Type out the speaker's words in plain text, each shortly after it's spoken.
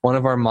one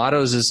of our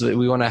mottos is that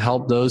we want to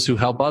help those who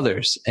help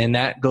others. And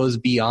that goes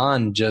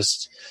beyond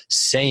just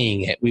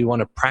saying it. We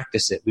want to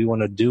practice it. We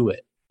want to do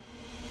it.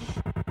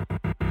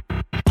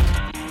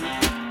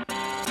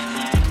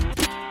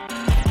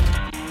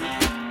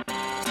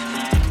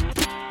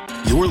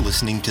 You're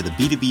listening to the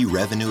B2B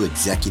Revenue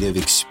Executive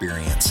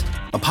Experience,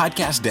 a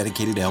podcast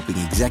dedicated to helping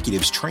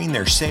executives train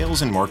their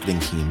sales and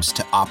marketing teams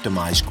to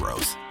optimize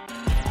growth.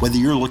 Whether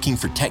you're looking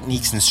for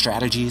techniques and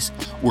strategies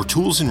or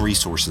tools and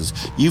resources,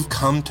 you've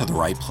come to the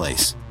right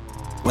place.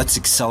 Let's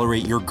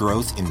accelerate your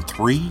growth in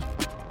 3,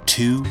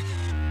 2,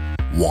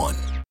 1.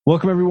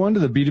 Welcome, everyone, to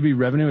the B2B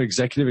Revenue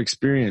Executive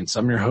Experience.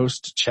 I'm your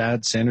host,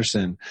 Chad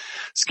Sanderson.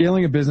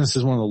 Scaling a business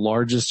is one of the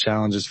largest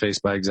challenges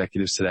faced by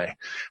executives today.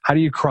 How do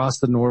you cross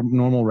the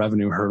normal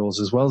revenue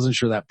hurdles, as well as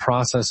ensure that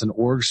process and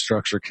org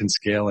structure can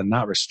scale and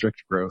not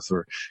restrict growth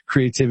or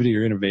creativity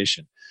or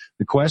innovation?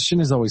 The question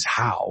is always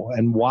how.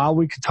 And while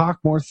we could talk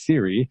more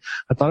theory,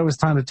 I thought it was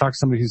time to talk to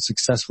somebody who's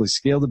successfully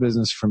scaled a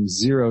business from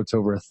 0 to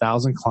over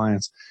 1,000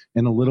 clients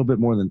in a little bit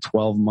more than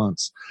 12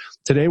 months.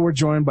 Today, we're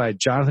joined by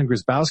Johnathan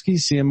Grzybowski,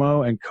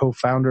 CMO and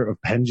co-founder of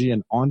Penji,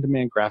 an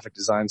on-demand graphic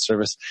design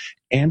service,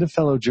 and a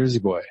fellow Jersey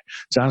boy.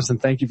 Johnathan,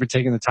 thank you for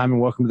taking the time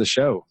and welcome to the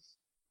show.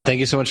 Thank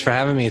you so much for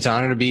having me. It's an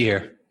honor to be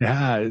here.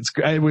 Yeah,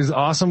 it was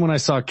awesome when I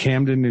saw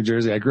Camden, New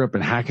Jersey. I grew up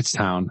in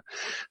Hackettstown.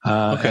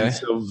 Okay.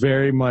 So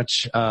very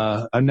much,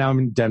 I'm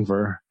in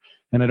Denver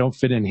and I don't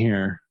fit in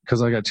here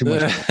because I got too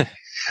much. I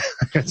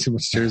got too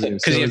much Jersey.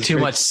 Because you have too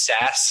much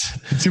sass.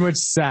 Too much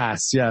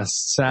sass, yes.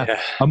 Sass, yeah.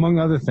 Among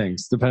other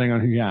things, depending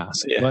on who you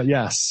ask. Yeah. But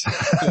yes,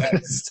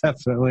 it's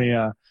definitely,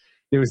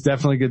 it was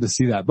definitely good to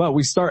see that. But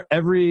we start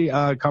every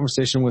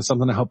conversation with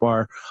something to help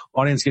our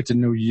audience get to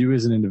know you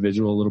as an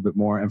individual a little bit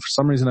more. And for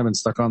some reason, I've been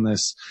stuck on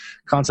this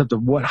concept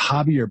of what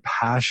hobby or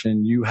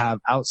passion you have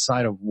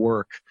outside of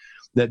work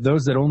that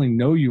those that only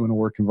know you in a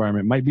work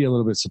environment might be a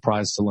little bit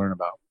surprised to learn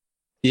about.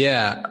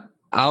 Yeah.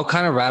 I'll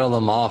kind of rattle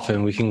them off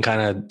and we can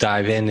kind of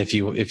dive in if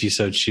you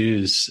so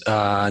choose.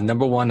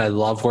 Number one, I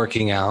love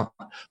working out,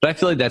 but I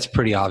feel like that's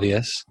pretty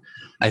obvious.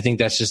 I think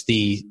that's just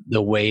the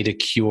way to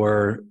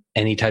cure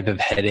any type of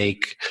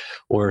headache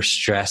or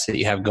stress that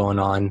you have going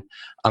on.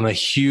 I'm a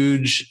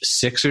huge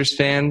Sixers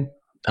fan.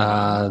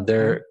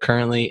 They're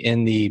currently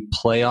in the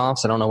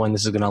playoffs. I don't know when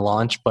this is going to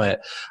launch,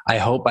 but I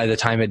hope by the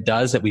time it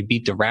does that we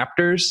beat the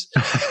Raptors.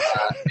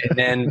 And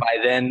then by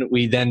then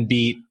we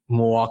beat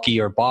Milwaukee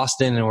or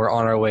Boston and we're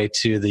on our way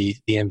to the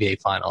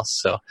NBA finals.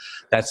 So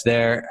that's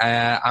there.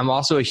 I'm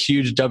also a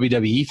huge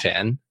WWE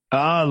fan. Oh,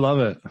 I love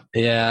it.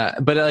 Yeah.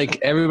 But like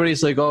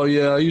everybody's like, oh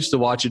yeah, I used to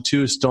watch it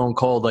too. Stone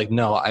Cold. Like,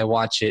 no, I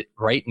watch it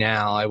right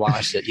now. I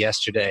watched it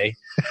yesterday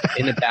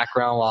in the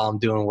background while I'm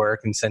doing work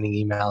and sending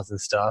emails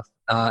and stuff.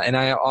 And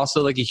I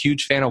also like a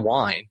huge fan of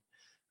wine.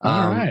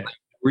 All right.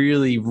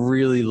 Really,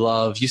 really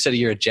love, you said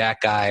you're a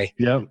Jack guy.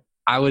 Yep.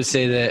 I would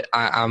say that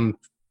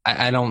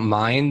I don't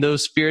mind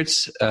those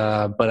spirits,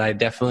 but I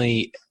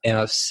definitely am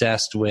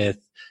obsessed with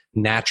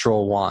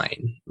natural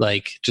wine,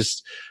 like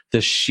just the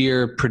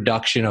sheer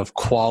production of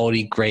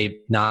quality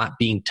grape not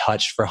being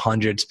touched for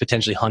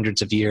potentially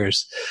hundreds of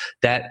years.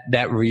 That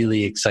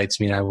really excites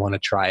me and I want to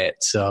try it.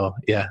 So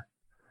yeah.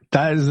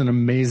 That is an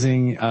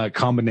amazing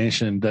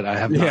combination that I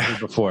have not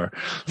heard before.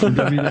 From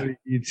WWE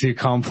to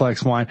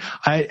complex wine.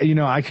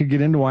 I could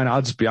get into wine.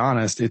 I'll just be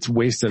honest. It's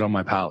wasted on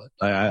my palate.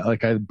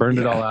 I burned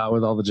it all out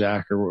with all the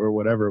Jack or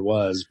whatever it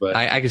was, but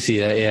I can see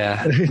that.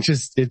 Yeah. It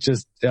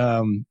just,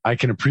 I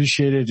can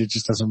appreciate it. It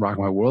just doesn't rock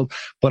my world,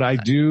 but I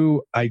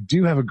do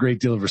have a great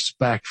deal of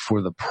respect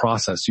for the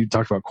process. You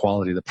talked about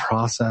quality, the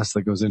process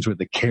that goes into it,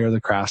 the care,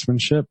 the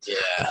craftsmanship.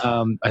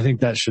 Yeah. I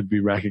think that should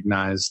be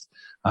recognized.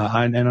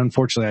 And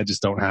unfortunately, I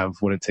just don't have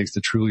what it takes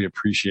to truly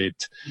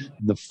appreciate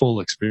the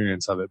full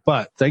experience of it.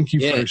 But thank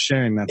you for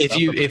sharing that.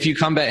 If you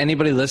come back,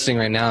 anybody listening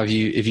right now, if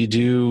you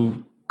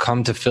do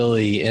come to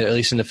Philly, at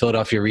least in the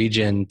Philadelphia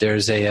region,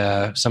 there's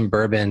some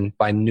bourbon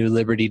by New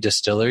Liberty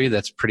Distillery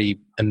that's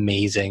pretty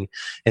amazing.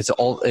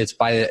 It's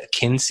by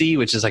Kinsey,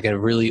 which is like a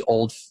really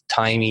old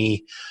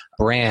timey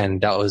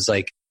brand that was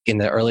like in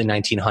the early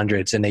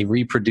 1900s, and they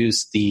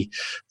reproduced the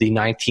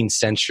 19th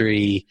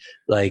century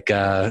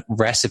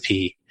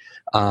recipe.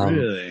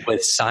 Really?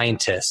 With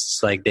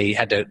scientists, like they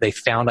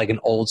found like an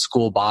old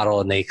school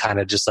bottle and they kind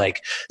of just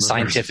like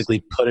scientifically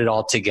put it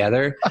all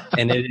together,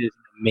 and it is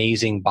an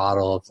amazing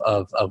bottle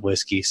of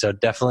whiskey. So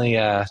definitely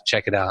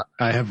check it out.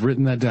 I have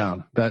written that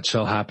down. That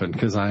shall happen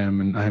because I am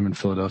in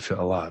Philadelphia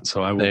a lot.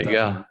 So I will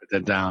write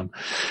that down.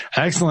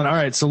 Excellent. All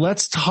right. So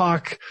let's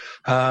talk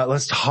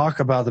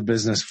about the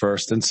business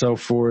first. And so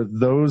for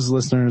those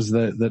listeners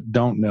that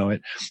don't know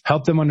it,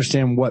 help them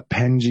understand what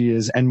Penji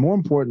is, and more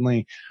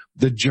importantly,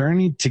 the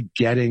journey to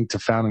getting to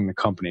founding the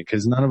company.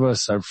 Cause none of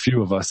us, or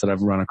few of us that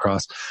I've run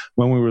across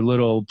when we were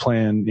little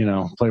playing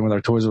with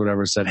our toys or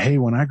whatever, said, hey,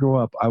 when I grow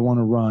up, I want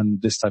to run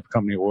this type of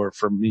company. Or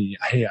for me,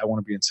 hey, I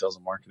want to be in sales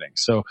and marketing.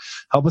 So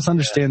help us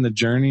understand the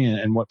journey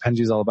and what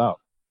Penji is all about.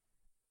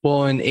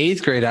 Well, in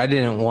eighth grade, I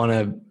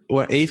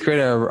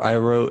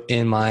wrote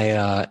in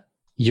my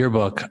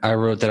yearbook, I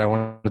wrote that I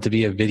wanted to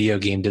be a video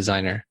game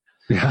designer.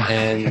 Yeah.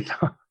 And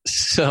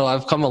So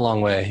I've come a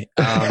long way.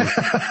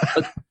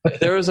 But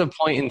there was a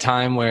point in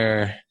time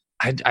where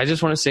I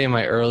just want to say in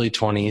my early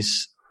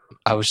 20s,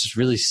 I was just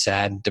really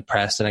sad,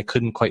 depressed, and I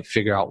couldn't quite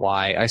figure out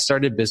why. I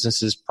started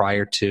businesses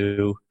prior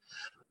to,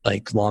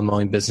 like, lawn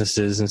mowing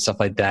businesses and stuff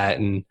like that.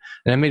 And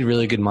I made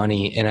really good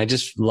money, and I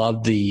just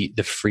loved the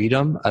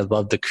freedom. I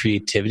loved the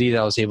creativity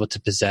that I was able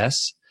to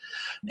possess.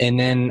 And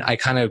then I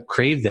kind of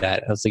craved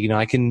that. I was like,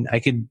 I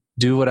could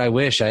do what I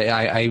wish.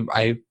 I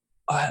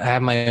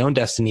have my own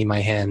destiny in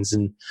my hands.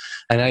 And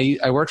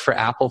I worked for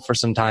Apple for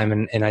some time,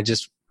 and I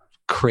just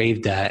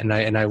craved that.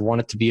 And I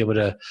wanted to be able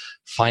to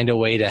find a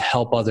way to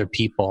help other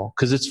people,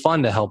 because it's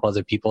fun to help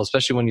other people,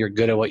 especially when you're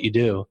good at what you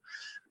do.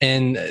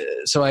 And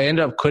so I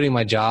ended up quitting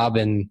my job,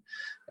 and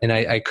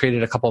I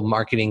created a couple of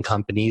marketing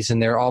companies,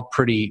 and they're all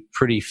pretty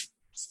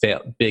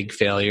big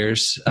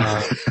failures.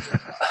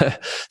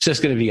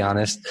 Just going to be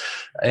honest.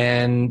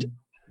 And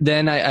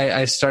then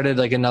I started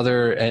like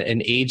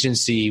an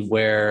agency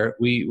where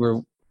we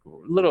were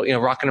little,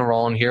 rocking and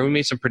rolling here. We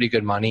made some pretty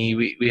good money.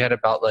 We had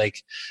about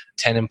like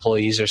 10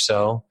 employees or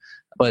so,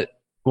 but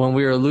when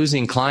we were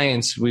losing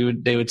clients,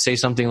 they would say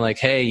something like,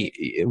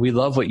 "Hey, we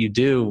love what you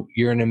do.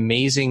 You're an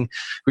amazing,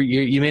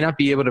 you may not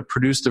be able to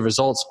produce the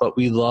results, but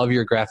we love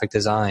your graphic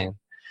design."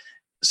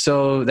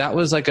 So that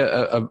was like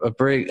a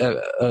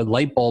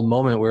light bulb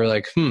moment where we're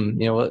like,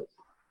 what,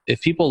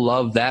 if people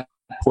love that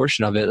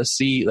portion of it,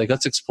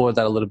 let's explore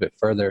that a little bit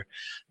further.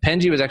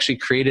 Penji was actually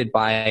created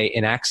by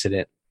an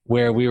accident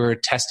where we were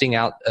testing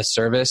out a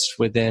service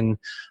within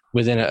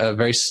a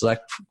very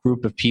select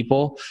group of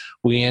people.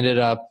 We ended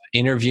up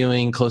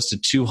interviewing close to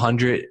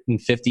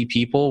 250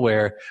 people,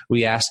 where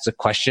we asked a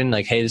question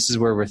like, "Hey, this is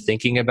where we're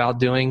thinking about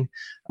doing.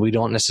 We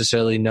don't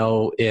necessarily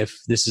know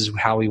if this is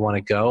how we want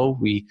to go."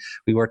 We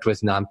worked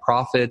with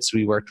nonprofits.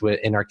 We worked with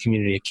in our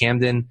community of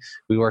Camden.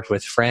 We worked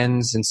with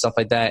friends and stuff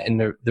like that. And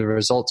the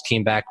results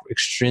came back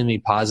extremely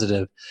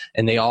positive.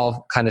 And they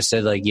all kind of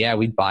said like, "Yeah,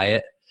 we'd buy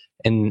it."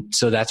 And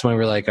so that's when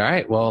we're like, all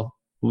right, well,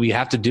 we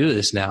have to do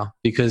this now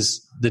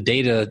because the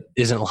data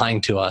isn't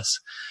lying to us.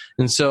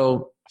 And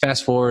so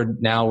fast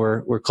forward, now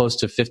we're close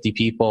to 50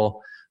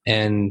 people,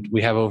 and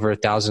we have over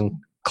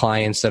 1,000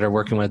 clients that are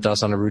working with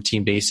us on a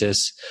routine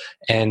basis.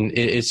 And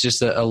it's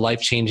just a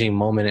life-changing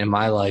moment in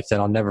my life that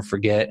I'll never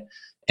forget.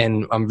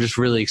 And I'm just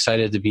really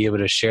excited to be able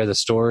to share the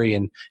story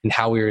and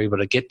how we were able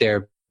to get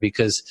there,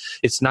 because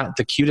it's not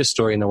the cutest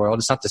story in the world.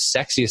 It's not the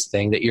sexiest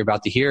thing that you're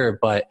about to hear,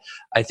 but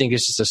I think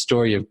it's just a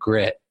story of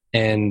grit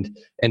and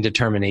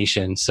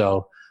determination.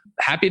 So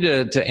happy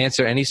to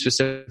answer any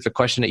specific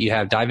question that you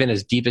have. Dive in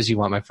as deep as you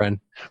want, my friend.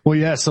 Well,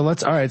 yeah. So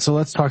let's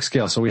talk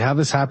scale. So we have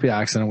this happy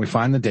accident. We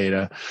find the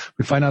data.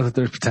 We find out that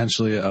there's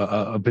potentially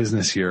a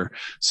business here.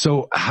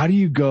 So how do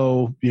you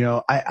go,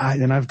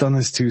 and I've done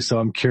this too. So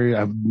I'm curious.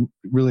 I'm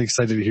really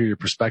excited to hear your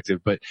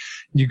perspective, but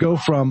you go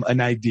from an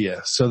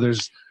idea. So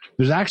there's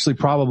actually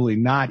probably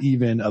not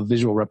even a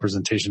visual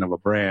representation of a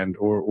brand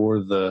or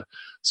the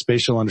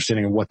spatial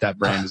understanding of what that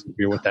brand is going to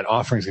be or what that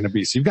offering is going to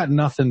be. So you've got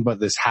nothing but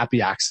this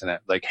happy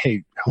accident. Like,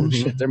 hey, holy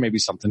shit, there may be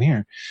something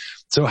here.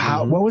 So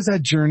what was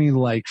that journey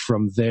like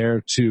from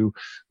there to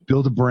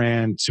build a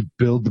brand, to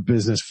build the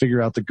business,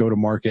 figure out the go to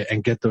market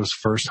and get those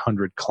first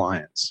 100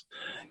 clients?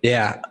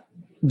 Yeah,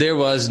 there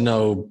was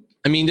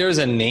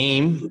a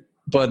name,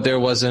 but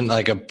there wasn't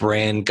like a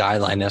brand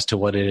guideline as to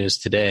what it is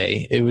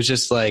today. It was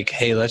just like,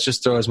 hey, let's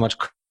just throw as much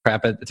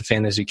crap at the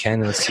fan as we can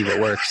and let's see what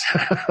works.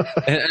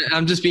 And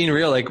I'm just being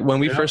real. Like when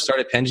we first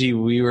started Penji,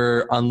 we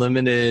were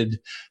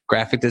unlimited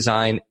graphic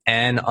design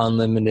and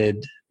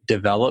unlimited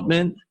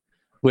development,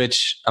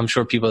 which I'm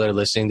sure people that are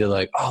listening, they're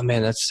like, "Oh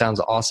man, that sounds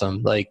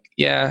awesome." Like,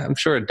 yeah, I'm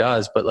sure it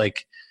does, but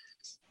like,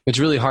 it's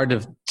really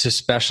hard to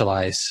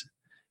specialize.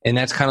 And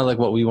that's kind of like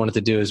what we wanted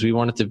to do, is we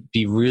wanted to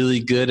be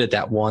really good at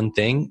that one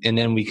thing. And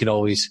then we could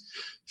always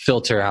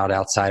filter out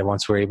outside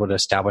once we're able to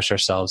establish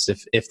ourselves,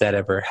 if that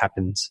ever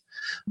happens.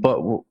 But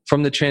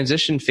from the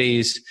transition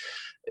phase,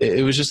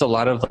 it was just a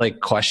lot of like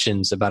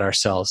questions about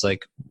ourselves.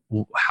 Like,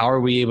 how are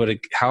we able to,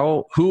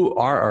 who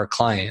are our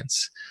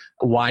clients?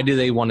 Why do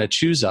they want to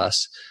choose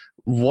us?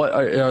 What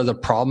are the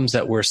problems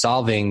that we're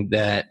solving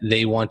that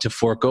they want to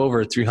fork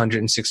over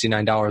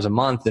 $369 a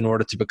month in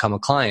order to become a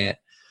client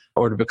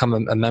or to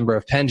become a member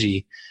of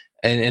Penji?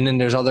 And then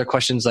there's other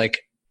questions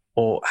like,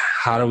 well,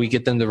 how do we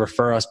get them to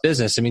refer us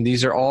business? I mean,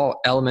 these are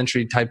all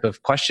elementary type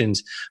of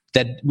questions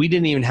that we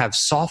didn't even have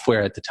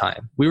software at the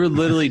time. We were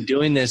literally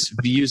doing this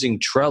using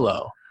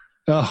Trello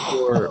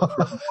for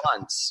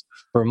months.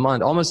 For a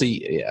month, almost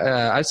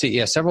I'd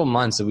say, several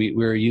months that we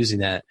were using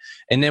that.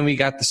 And then we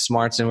got the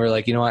smarts and we're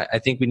like, you know what? I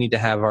think we need to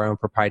have our own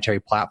proprietary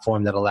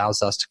platform that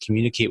allows us to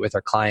communicate with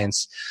our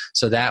clients.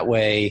 So that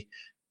way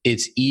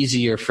it's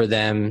easier for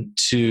them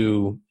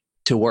to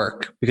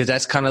work, because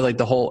that's kind of like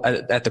the whole,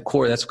 at the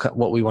core, that's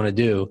what we want to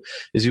do,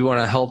 is we want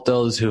to help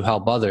those who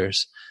help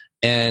others.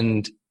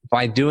 And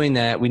by doing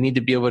that, we need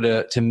to be able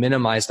to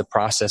minimize the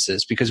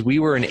processes, because we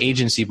were an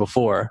agency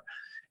before.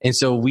 And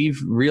so we've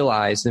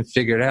realized and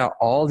figured out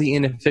all the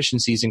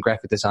inefficiencies in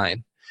graphic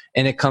design.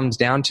 And it comes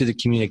down to the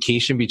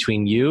communication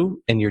between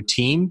you and your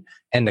team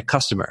and the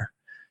customer.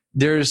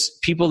 there's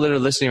people that are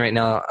listening right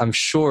now. I'm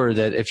sure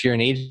that if you're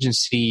in an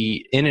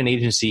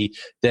agency,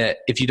 that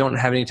if you don't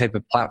have any type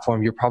of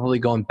platform, you're probably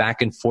going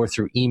back and forth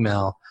through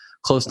email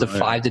close to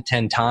 5 to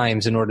 10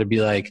 times in order to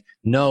be like,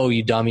 no,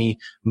 you dummy,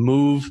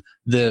 move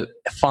the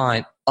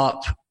font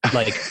up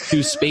like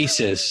 2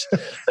 spaces.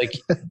 Like,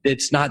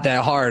 it's not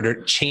that hard,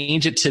 or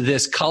change it to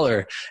this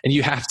color. And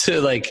you have to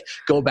like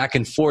go back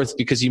and forth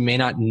because you may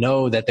not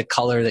know that the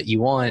color that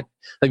you want,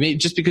 like, maybe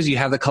just because you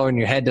have the color in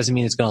your head doesn't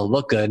mean it's going to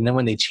look good. And then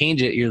when they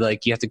change it, you're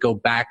like, you have to go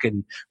back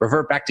and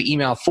revert back to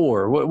email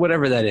 4,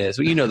 whatever that is.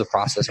 Well, you know the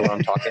process of what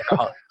I'm talking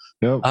about.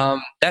 Nope.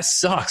 That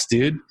sucks,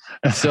 dude.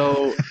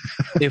 So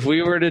if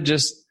we were to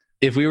just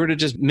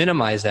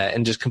minimize that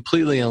and just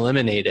completely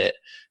eliminate it,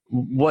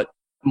 what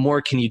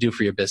more can you do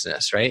for your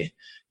business, right?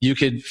 You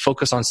could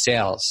focus on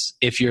sales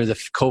if you're the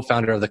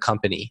co-founder of the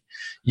company.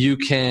 You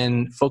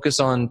can focus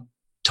on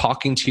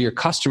talking to your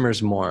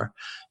customers more.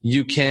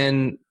 You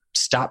can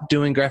stop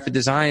doing graphic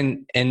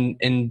design and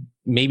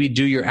maybe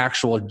do your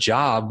actual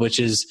job, which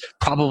is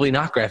probably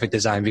not graphic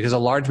design, because a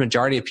large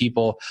majority of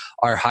people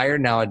are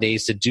hired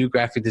nowadays to do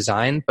graphic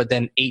design, but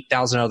then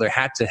 8,000 other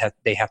hats that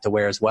they have to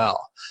wear as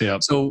well.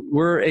 Yep. So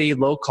we're a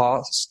low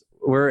cost,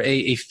 we're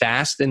a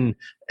fast and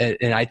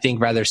I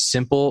think rather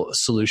simple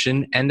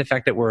solution. And the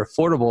fact that we're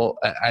affordable,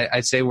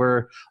 I'd say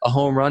we're a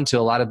home run to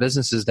a lot of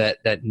businesses that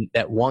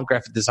want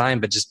graphic design,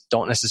 but just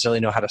don't necessarily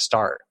know how to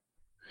start.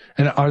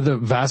 And are the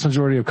vast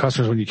majority of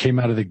customers, when you came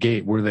out of the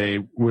gate, were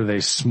they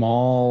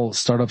small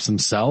startups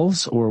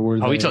themselves, or were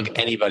they? We took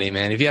anybody,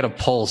 man. If you had a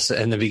pulse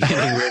in the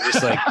beginning, we were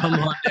just like, come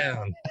on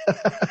down.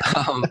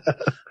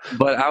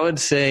 But I would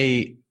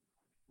say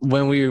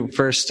when we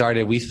first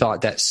started, we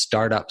thought that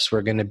startups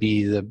were going to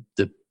be the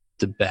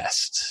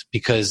best,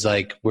 because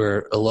like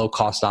we're a low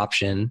cost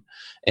option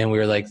and we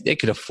were like, they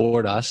could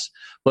afford us.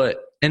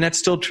 And that's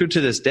still true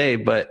to this day.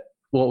 But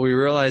what we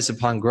realized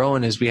upon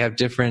growing is we have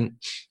different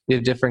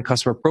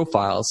customer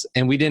profiles,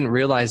 and we didn't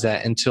realize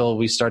that until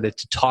we started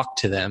to talk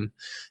to them.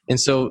 And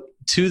so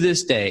to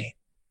this day,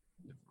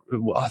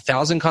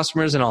 1,000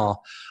 customers in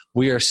all,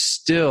 we are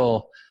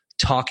still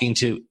talking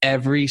to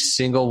every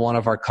single one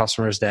of our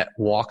customers that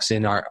walks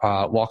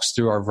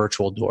through our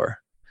virtual door.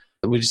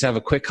 We just have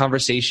a quick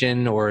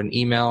conversation or an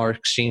email or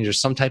exchange or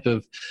some type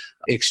of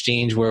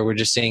exchange where we're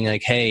just saying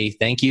like, hey,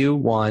 thank you.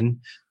 1,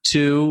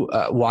 2,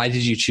 why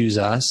did you choose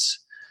us?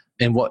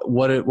 And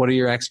what are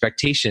your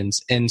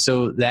expectations? And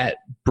so that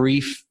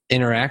brief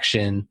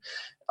interaction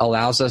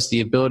allows us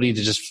the ability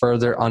to just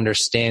further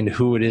understand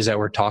who it is that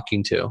we're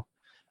talking to.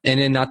 And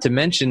then not to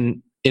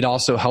mention, it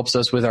also helps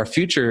us with our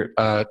future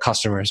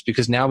customers,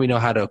 because now we know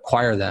how to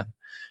acquire them.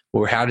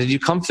 Or how did you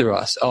come through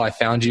us? Oh, I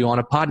found you on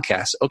a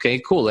podcast. Okay,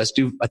 cool. Let's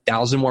do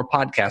 1,000 more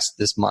podcasts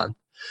this month.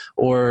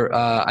 Or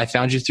I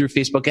found you through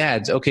Facebook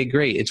ads. Okay,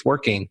 great. It's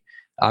working.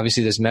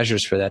 Obviously, there's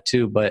measures for that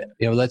too, but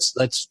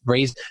let's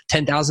raise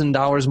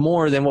 $10,000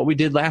 more than what we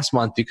did last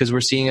month because we're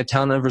seeing a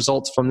ton of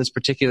results from this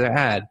particular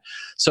ad.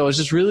 So it's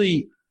just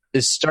really,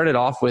 it started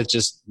off with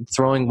just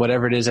throwing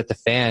whatever it is at the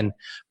fan,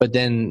 but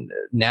then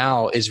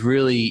now is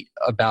really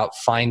about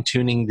fine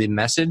tuning the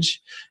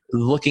message,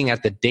 looking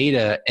at the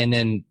data, and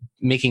then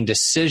making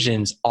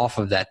decisions off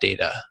of that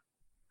data.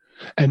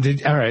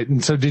 And all right.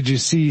 And so did you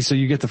see, so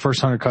you get the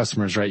first 100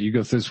 customers, right? You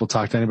go through this, we'll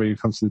talk to anybody who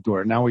comes to the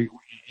door. Now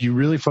you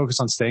really focus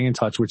on staying in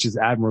touch, which is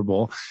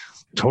admirable.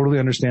 Totally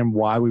understand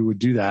why we would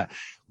do that.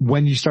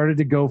 When you started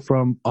to go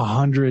from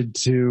 100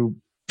 to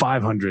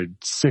 500,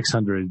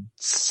 600,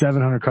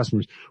 700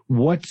 customers,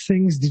 what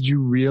things did you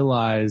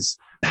realize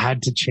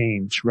had to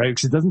change, right?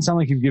 Because it doesn't sound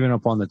like you've given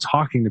up on the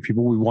talking to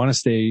people. We want to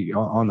stay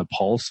on the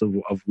pulse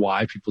of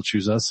why people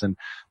choose us and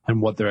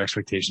what their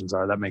expectations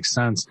are. That makes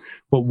sense.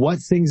 But what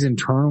things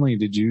internally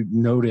did you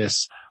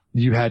notice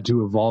you had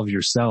to evolve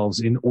yourselves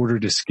in order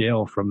to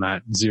scale from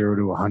that 0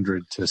 to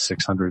 100 to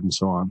 600 and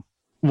so on?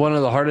 One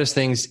of the hardest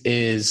things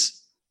is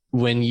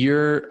when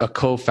you're a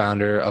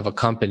co-founder of a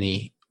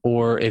company,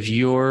 or if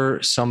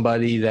you're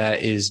somebody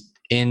that is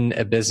in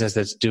a business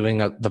that's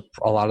doing a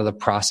lot of the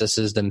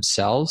processes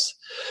themselves,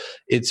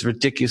 it's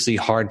ridiculously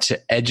hard to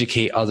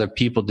educate other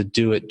people to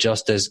do it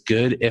just as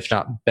good, if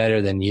not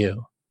better than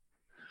you.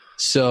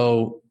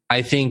 So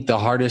I think the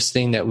hardest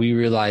thing that we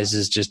realize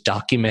is just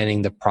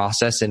documenting the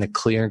process in a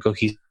clear and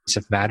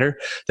cohesive manner,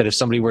 that if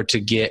somebody were to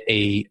get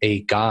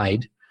a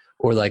guide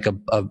or like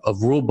a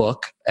rule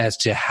book as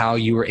to how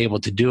you were able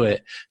to do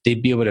it,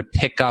 they'd be able to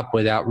pick up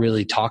without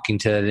really talking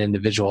to that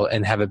individual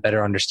and have a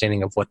better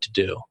understanding of what to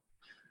do.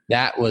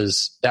 That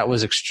was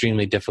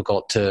extremely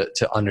difficult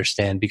to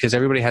understand, because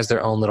everybody has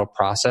their own little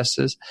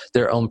processes,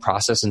 their own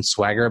process and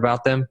swagger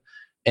about them.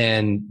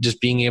 And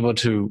just being able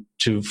to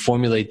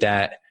formulate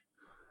that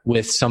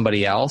with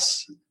somebody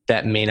else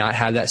that may not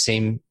have that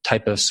same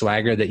type of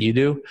swagger that you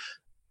do,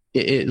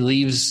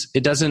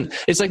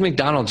 it's like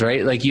McDonald's,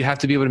 right? Like you have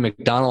to be able to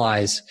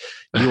McDonaldize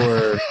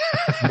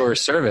your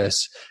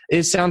service.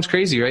 It sounds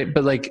crazy, right?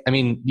 But like, I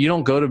mean, you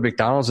don't go to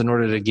McDonald's in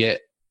order to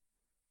get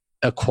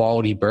a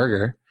quality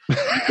burger.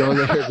 Go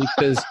there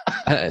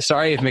because,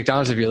 sorry if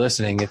McDonald's, if you're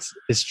listening,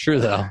 it's true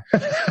though.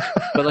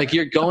 But like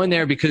you're going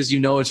there because you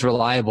know it's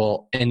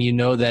reliable and you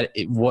know that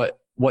what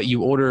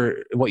you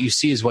order, what you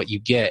see is what you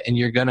get, and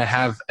you're going to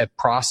have a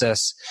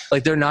process.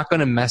 Like they're not going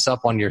to mess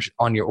up on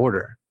your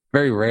order.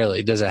 Very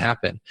rarely does it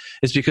happen.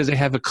 It's because they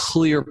have a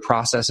clear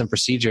process and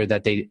procedure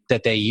that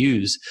they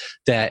use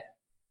that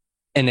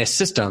in a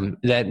system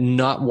that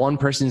not one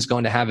person is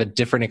going to have a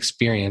different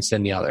experience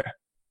than the other.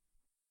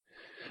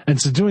 And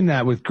so doing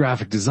that with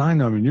graphic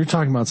design, I mean, you're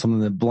talking about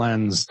something that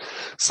blends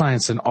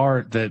science and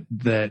art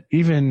that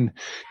even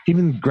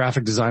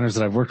graphic designers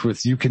that I've worked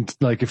with, you can,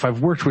 like, if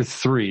I've worked with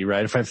 3,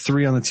 right? If I have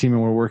 3 on the team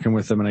and we're working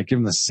with them and I give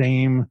them the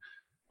same,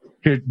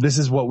 here, this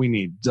is what we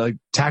need, like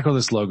tackle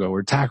this logo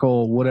or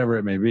tackle whatever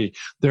it may be.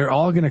 They're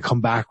all going to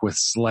come back with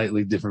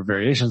slightly different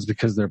variations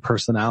because their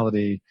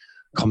personality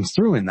comes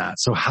through in that.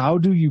 So how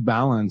do you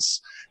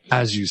balance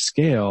as you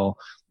scale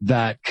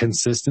that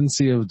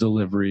consistency of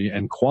delivery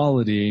and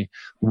quality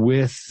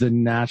with the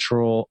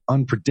natural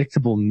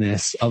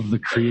unpredictableness of the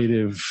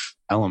creative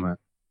element?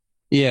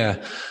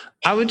 Yeah,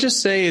 I would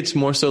just say it's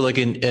more so like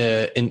an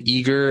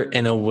eager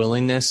and a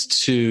willingness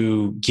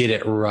to get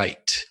it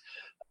right.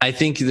 I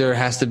think there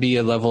has to be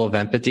a level of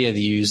empathy. I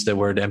used the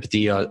word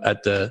empathy during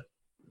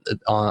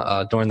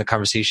the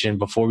conversation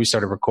before we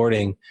started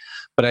recording,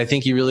 but I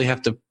think you really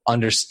have to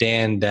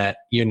understand that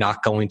you're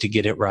not going to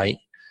get it right.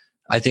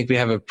 I think we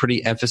have a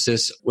pretty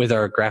emphasis with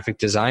our graphic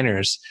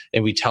designers,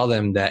 and we tell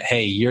them that,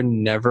 hey, you're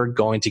never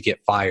going to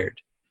get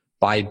fired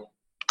by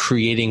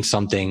creating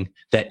something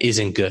that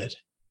isn't good.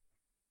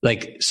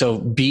 Like, so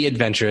be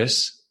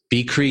adventurous,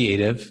 be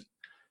creative,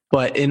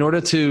 but in order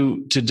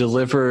to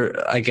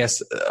deliver, I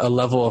guess, a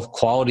level of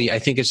quality, I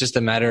think it's just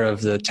a matter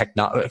of the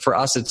technology. For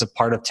us, it's a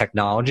part of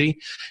technology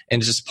and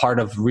it's just part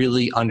of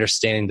really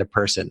understanding the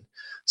person.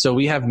 So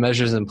we have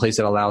measures in place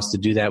that allow us to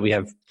do that. We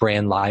have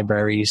brand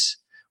libraries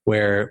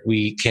where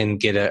we can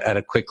get at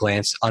a quick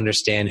glance,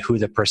 understand who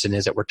the person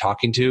is that we're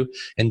talking to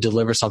and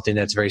deliver something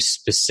that's very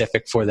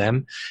specific for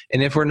them.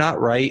 And if we're not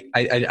right,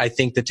 I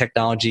think the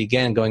technology,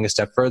 again, going a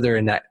step further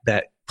in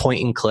that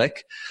point and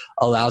click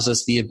allows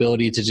us the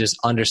ability to just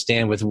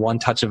understand with one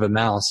touch of a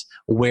mouse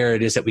where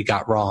it is that we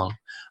got wrong.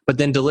 But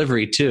then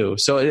delivery too.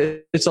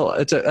 So it's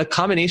a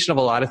combination of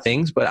a lot of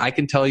things, but I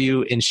can tell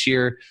you in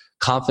sheer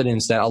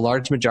confidence that a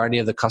large majority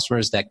of the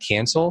customers that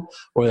cancel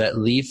or that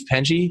leave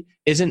Penji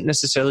isn't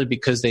necessarily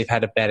because they've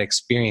had a bad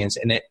experience.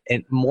 And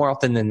it more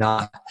often than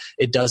not,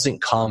 it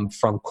doesn't come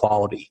from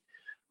quality.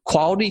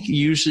 Quality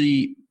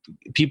usually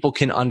people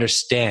can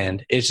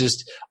understand. It's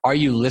just, are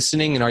you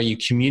listening and are you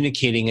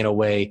communicating in a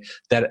way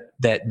that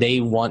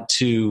they want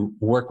to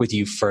work with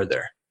you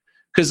further?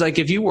 Because like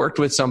if you worked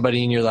with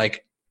somebody and you're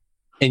like,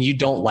 and you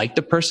don't like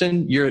the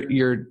person,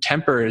 your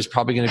temper is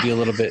probably going to be a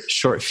little bit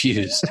short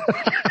fused.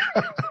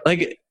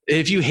 Like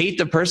if you hate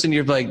the person,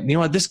 you're like, you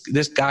know what, this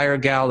guy or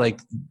gal, like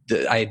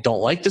I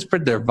don't like this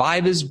person. Their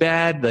vibe is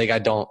bad. Like I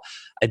don't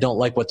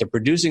like what they're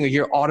producing. Like,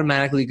 you're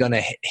automatically going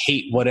to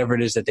hate whatever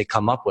it is that they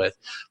come up with.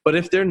 But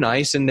if they're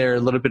nice and they're a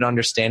little bit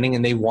understanding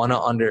and they want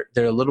to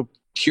they're a little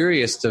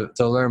curious to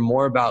learn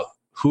more about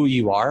who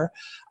you are,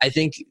 I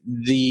think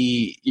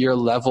your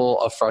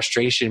level of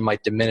frustration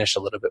might diminish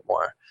a little bit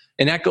more.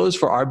 And that goes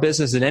for our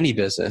business and any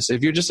business.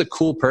 If you're just a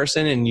cool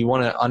person and you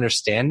want to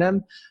understand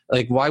them,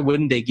 like why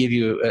wouldn't they give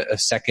you a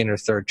second or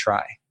third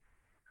try?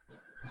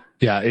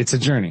 Yeah, it's a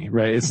journey,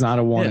 right? It's not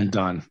a one and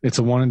done. It's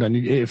a one and done.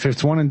 If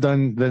it's one and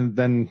done,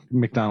 then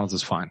McDonald's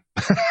is fine.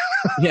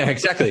 Yeah,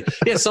 exactly.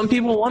 Yeah, some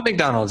people want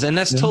McDonald's and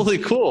that's totally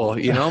cool,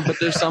 but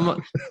there's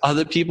some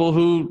other people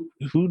who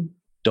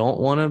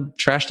don't want to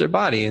trash their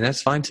body, and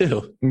that's fine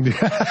too.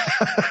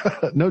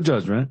 No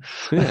judgment.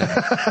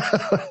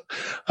 Yeah.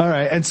 All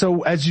right. And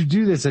so as you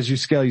do this, as you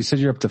scale, you said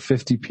you're up to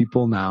 50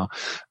 people now.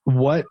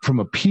 What, from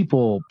a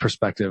people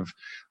perspective,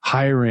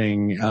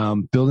 hiring,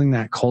 building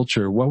that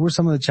culture, what were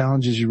some of the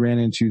challenges you ran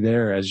into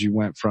there as you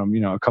went from,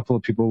 a couple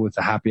of people with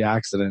a happy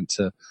accident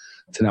to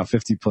now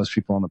 50 plus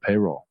people on the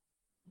payroll?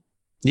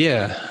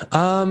 Yeah.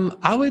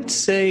 I would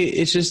say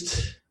it's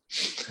just,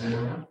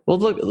 we'll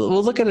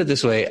look at it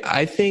this way.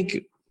 I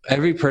think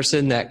every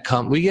person that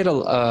we get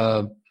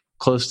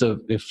close to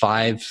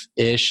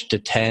 5-ish to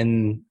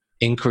 10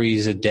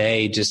 inquiries a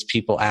day, just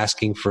people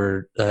asking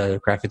for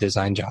graphic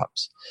design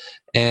jobs.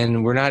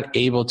 And we're not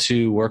able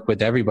to work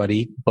with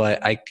everybody,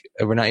 but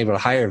we're not able to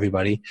hire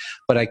everybody.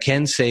 But I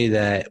can say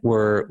that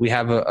we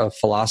have a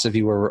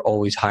philosophy where we're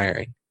always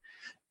hiring.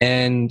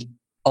 And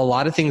a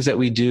lot of things that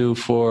we do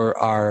for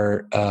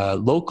our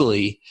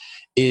locally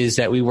is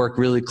that we work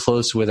really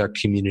close with our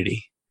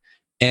community.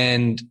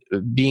 And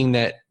being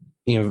that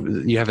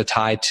you have a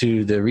tie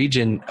to the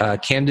region,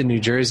 Camden, New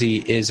Jersey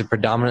is a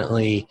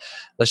predominantly,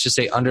 let's just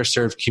say,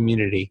 underserved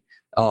community,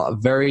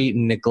 very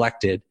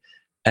neglected,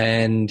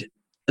 and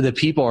the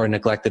people are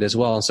neglected as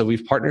well. And so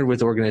we've partnered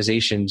with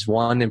organizations.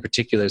 One in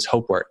particular is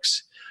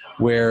HopeWorks,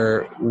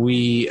 where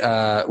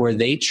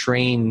they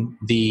train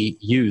the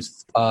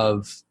youth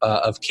of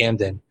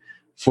Camden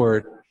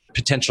for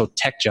potential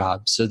tech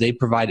jobs. So they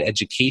provide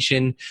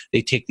education.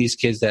 They take these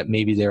kids that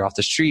maybe they're off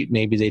the street,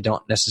 maybe they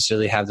don't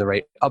necessarily have the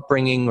right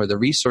upbringing or the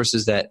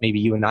resources that maybe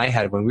you and I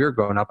had when we were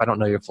growing up. I don't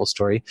know your full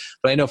story,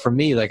 but I know for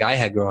me, like I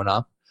had grown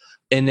up.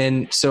 And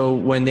then, so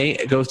when they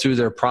go through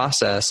their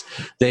process,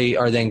 they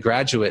are then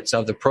graduates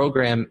of the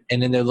program,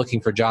 and then they're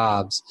looking for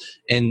jobs.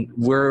 And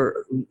we're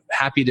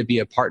happy to be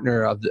a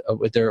partner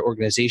with their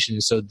organization.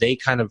 So they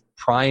kind of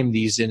prime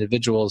these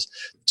individuals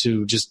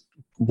to just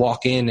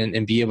walk in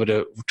and be able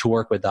to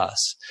work with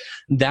us.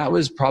 That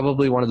was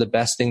probably one of the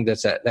best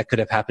things that could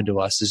have happened to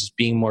us, is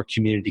being more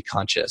community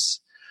conscious.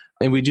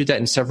 And we do that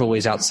in several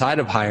ways outside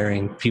of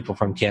hiring people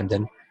from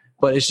Camden.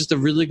 But it's just a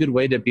really good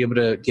way to be able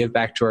to give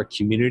back to our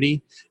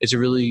community. It's a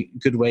really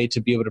good way to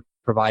be able to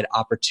provide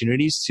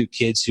opportunities to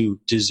kids who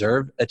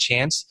deserve a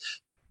chance,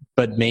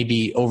 but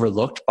maybe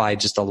overlooked by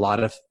just a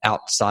lot of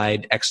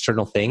outside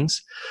external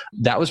things.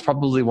 That was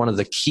probably one of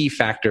the key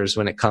factors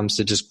when it comes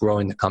to just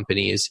growing the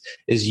company, is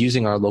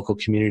using our local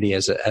community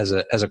as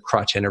a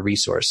crutch and a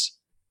resource.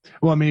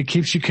 Well, I mean, it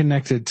keeps you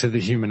connected to the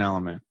human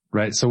element,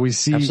 right? So we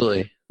see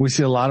Absolutely. We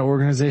see a lot of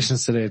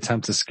organizations today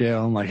attempt to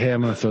scale and like, hey,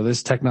 I'm going to throw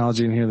this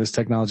technology in here, this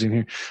technology in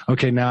here.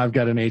 Okay, now I've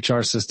got an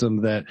HR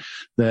system that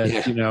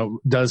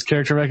does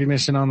character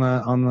recognition on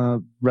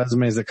the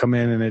resumes that come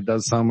in, and it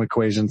does some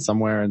equation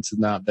somewhere, and so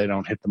now they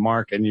don't hit the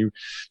mark, and you're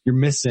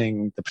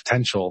missing the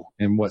potential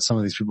in what some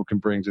of these people can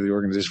bring to the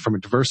organization from a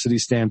diversity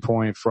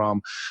standpoint,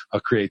 from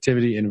a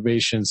creativity,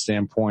 innovation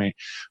standpoint.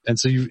 And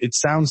so it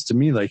sounds to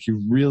me like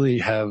you really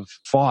have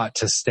fought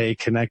to stay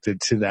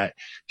connected to that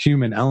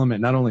human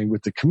element, not only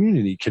with the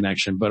community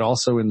connection, but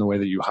also in the way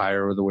that you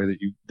hire or the way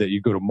that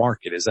you go to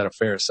market. Is that a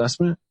fair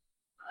assessment?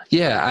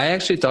 Yeah, I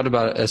actually thought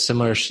about a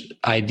similar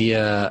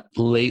idea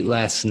late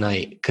last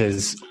night,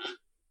 because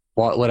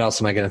what else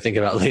am I going to think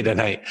about late at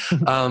night?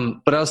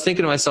 But I was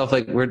thinking to myself,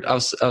 like, I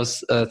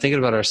was thinking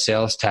about our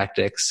sales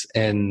tactics,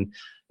 and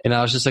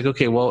I was just like,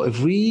 okay, well, if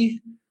we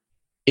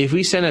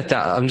send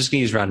I'm just going to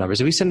use round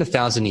numbers. If we send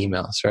 1,000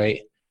 emails,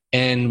 right,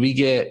 and we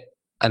get,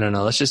 I don't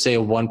know, let's just say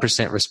a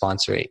 1%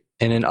 response rate.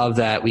 And then of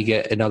that, we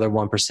get another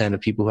 1%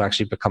 of people who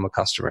actually become a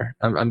customer.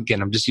 I'm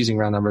just using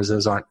round numbers.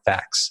 Those aren't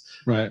facts.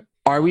 Right.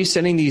 Are we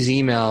sending these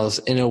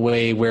emails in a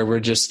way where we're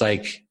just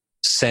like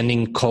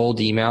sending cold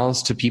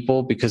emails to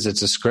people because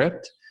it's a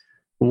script?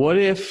 What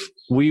if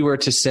we were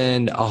to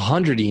send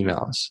 100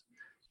 emails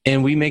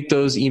and we make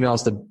those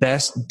emails the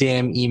best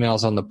damn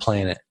emails on the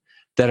planet,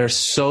 that are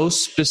so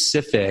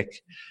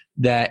specific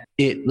that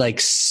it like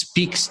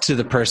speaks to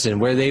the person,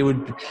 where they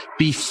would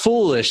be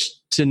foolish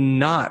to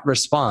not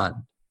respond?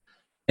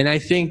 And I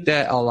think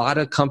that a lot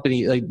of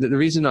companies, like the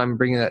reason I'm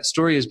bringing that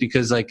story is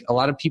because like a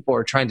lot of people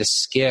are trying to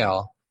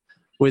scale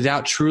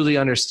without truly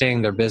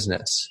understanding their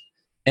business.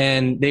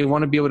 And they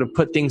want to be able to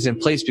put things in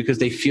place because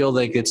they feel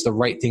like it's the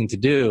right thing to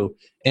do.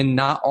 And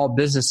not all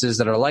businesses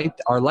that are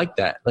like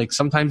that. Like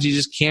sometimes you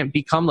just can't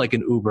become like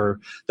an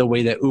Uber the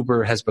way that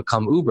Uber has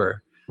become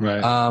Uber.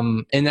 Right.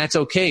 And that's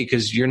okay,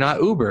 because you're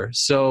not Uber.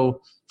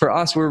 So for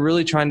us, we're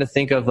really trying to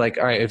think of like,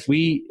 all right, if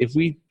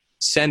we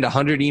send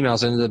 100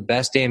 emails into the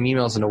best damn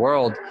emails in the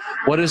world,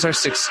 what is our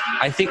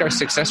I think our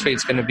success rate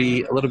is going to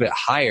be a little bit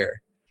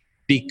higher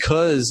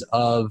because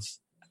of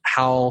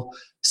how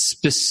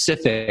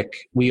specific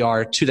we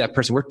are to that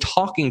person. We're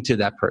talking to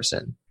that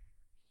person.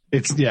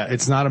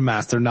 It's not a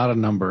math. They're not a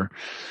number.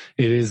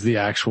 It is the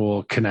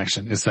actual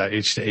connection. It's that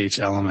H to H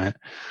element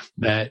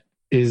that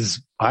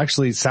is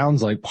actually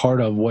sounds like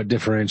part of what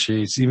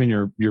differentiates even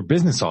your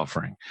business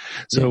offering.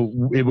 So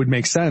It would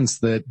make sense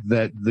that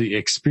the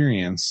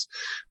experience,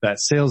 that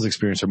sales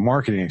experience or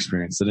marketing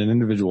experience that an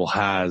individual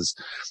has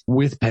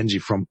with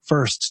Penji from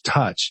first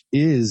touch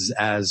is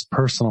as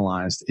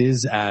personalized,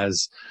 is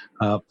as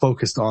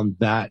focused on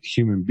that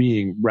human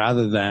being,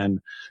 rather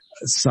than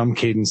some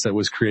cadence that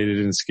was created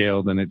and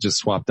scaled and it just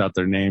swapped out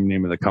their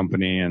name of the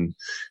company and,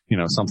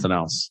 something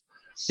else.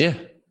 Yeah.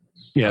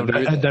 Yeah,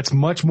 that's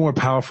much more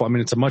powerful. I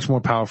mean, it's a much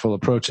more powerful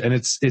approach, and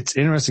it's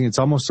interesting. It's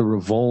almost a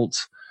revolt.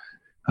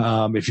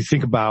 If you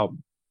think about,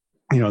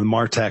 the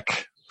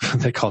MarTech,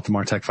 they call it the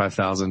MarTech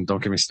 5,000.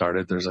 Don't get me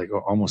started. There's like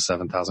almost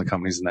 7,000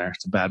 companies in there.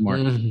 It's a bad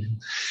market. Mm-hmm.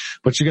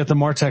 But you got the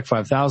MarTech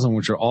 5,000,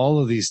 which are all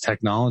of these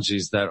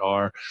technologies that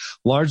are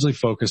largely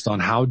focused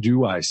on how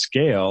do I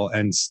scale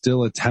and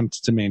still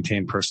attempt to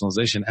maintain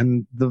personalization.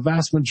 And the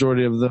vast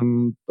majority of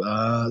them,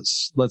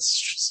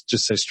 let's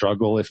just say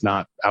struggle, if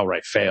not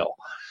outright fail.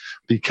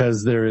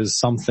 Because there is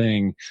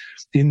something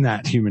in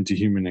that human to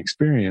human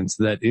experience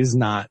that is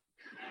not,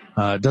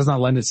 does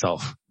not lend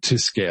itself to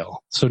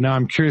scale. So now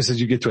I'm curious,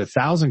 as you get to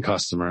 1,000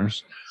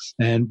 customers,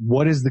 and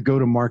what is the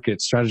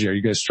go-to-market strategy? Are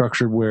you guys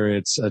structured where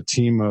it's a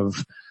team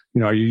of,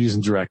 are you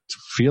using direct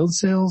field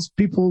sales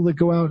people that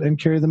go out and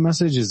carry the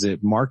message? Is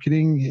it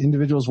marketing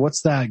individuals?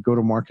 What's that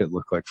go-to-market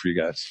look like for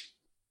you guys?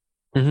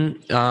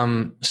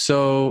 Mm-hmm.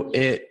 So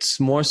it's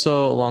more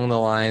so along the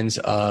lines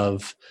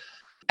of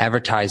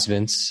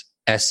advertisements,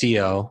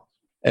 SEO.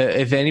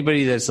 If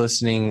anybody that's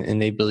listening and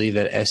they believe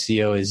that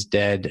SEO is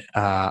dead,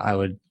 I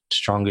would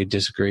strongly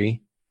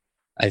disagree.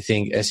 I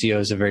think SEO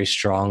is a very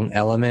strong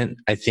element.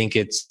 I think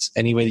it's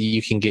any way that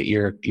you can get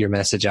your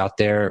message out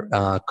there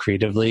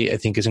creatively, I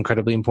think is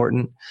incredibly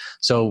important.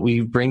 So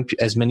we bring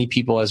as many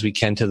people as we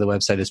can to the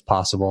website as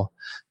possible.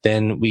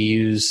 Then we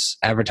use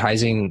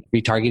advertising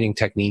retargeting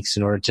techniques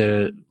in order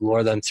to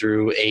lure them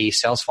through a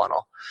sales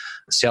funnel.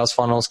 Sales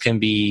funnels can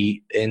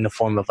be in the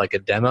form of like a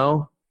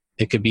demo.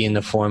 It could be in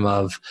the form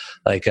of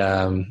like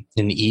an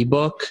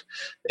ebook.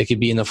 It could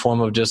be in the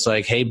form of just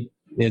like, hey,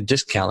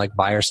 discount, like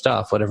buy our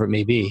stuff, whatever it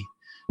may be.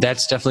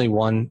 That's definitely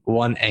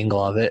one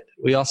angle of it.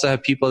 We also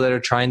have people that are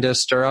trying to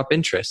stir up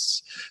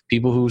interests.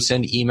 People who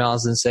send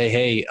emails and say,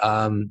 hey,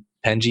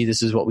 Penji,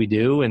 this is what we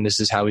do and this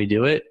is how we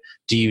do it.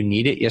 Do you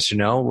need it? Yes or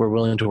no? We're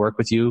willing to work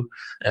with you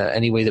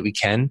any way that we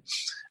can.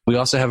 We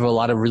also have a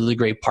lot of really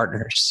great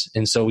partners.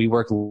 And so we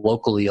work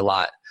locally a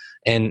lot.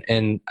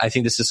 And I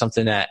think this is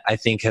something that I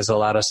think has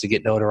allowed us to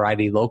get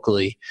notoriety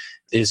locally,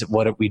 is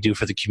what we do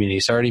for the community.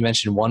 So I already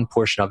mentioned one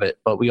portion of it,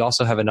 but we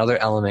also have another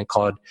element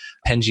called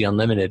Penji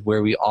Unlimited,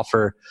 where we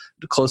offer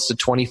close to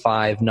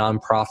 25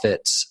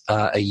 nonprofits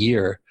a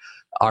year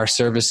our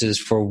services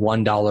for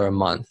 $1 a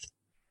month.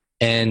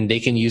 And they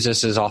can use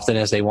us as often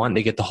as they want.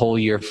 They get the whole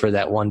year for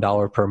that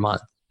 $1 per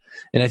month.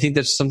 And I think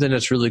that's something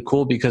that's really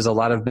cool, because a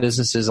lot of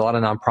businesses, a lot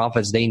of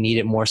nonprofits, they need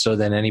it more so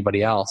than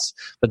anybody else,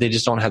 but they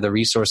just don't have the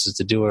resources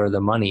to do it or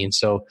the money. And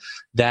so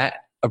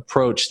that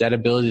approach, that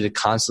ability to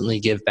constantly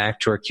give back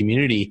to our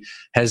community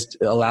has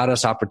allowed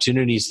us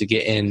opportunities to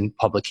get in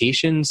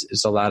publications.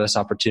 It's allowed us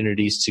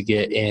opportunities to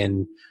get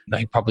in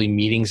like probably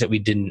meetings that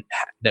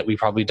we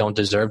probably don't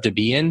deserve to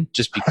be in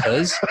just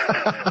because.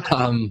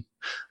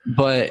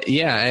 But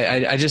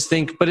yeah, I just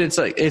think, but it's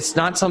like, it's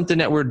not something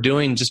that we're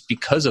doing just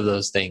because of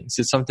those things.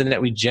 It's something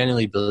that we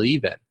genuinely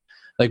believe in.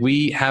 Like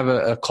we have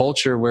a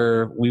culture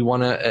where we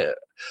want to,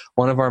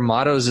 one of our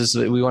mottos is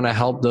that we want to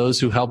help those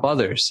who help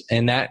others.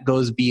 And that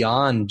goes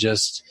beyond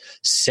just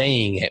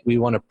saying it. We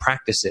want to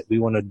practice it. We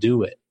want to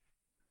do it.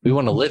 We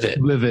want to live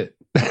it. Live it.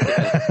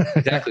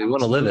 Exactly. We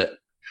want to live it.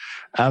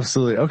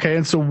 Absolutely. Okay.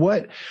 And so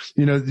what,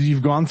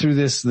 you've gone through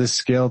this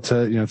scale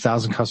to,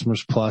 1,000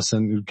 customers plus,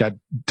 and you've got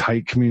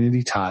tight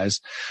community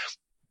ties.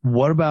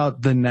 What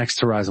about the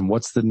next horizon?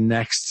 What's the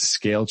next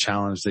scale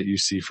challenge that you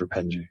see for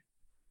Penji?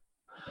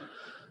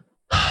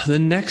 The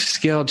next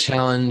scale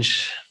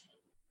challenge,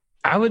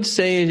 I would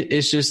say,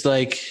 is just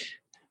like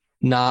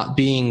not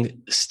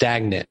being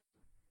stagnant,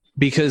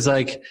 because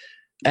like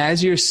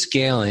as you're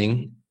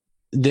scaling,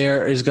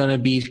 there is going to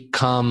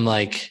become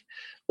like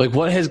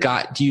what has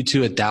got you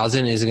to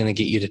 1,000 is going to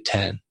get you to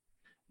 10.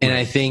 And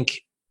I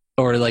think,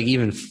 or like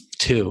even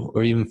 2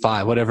 or even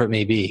 5, whatever it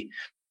may be.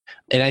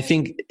 And I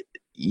think,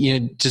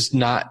 just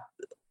not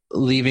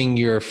leaving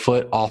your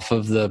foot off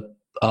of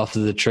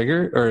the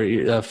trigger, or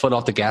your foot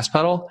off the gas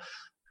pedal,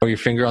 or your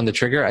finger on the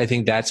trigger. I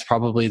think that's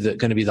probably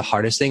going to be the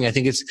hardest thing. I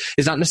think it's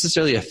not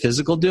necessarily a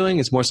physical doing.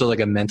 It's more so like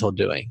a mental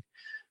doing.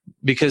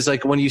 Because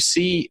like when you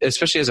see,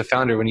 especially as a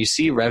founder, when you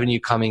see revenue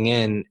coming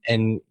in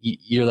and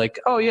you're like,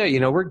 oh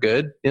yeah, we're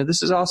good.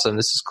 This is awesome.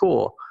 This is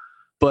cool.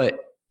 But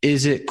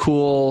is it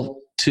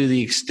cool to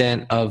the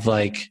extent of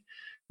like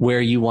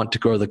where you want to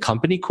grow the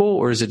company cool?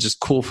 Or is it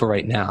just cool for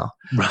right now?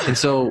 Right. And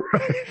so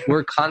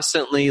we're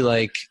constantly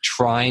like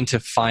trying to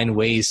find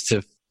ways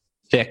to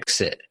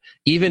fix it.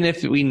 Even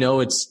if we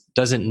know it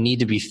doesn't need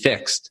to be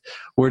fixed,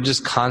 we're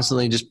just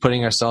constantly just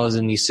putting ourselves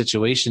in these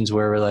situations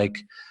where we're like,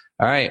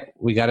 all right,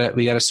 we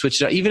gotta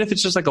switch it up. Even if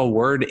it's just like a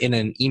word in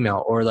an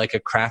email, or like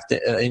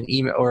an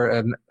email,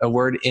 or a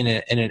word in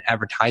an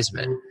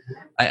advertisement.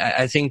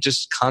 I think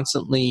just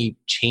constantly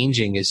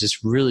changing is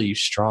just really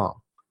strong.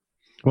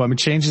 Well, I mean,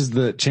 change is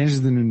the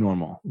new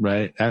normal,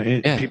 right?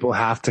 People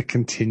have to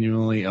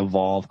continually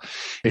evolve.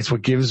 It's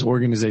what gives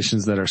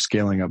organizations that are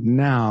scaling up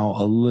now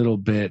a little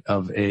bit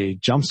of a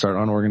jumpstart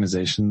on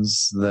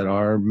organizations that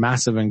are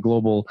massive and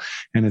global.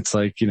 And it's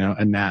like,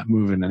 a gnat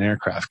moving an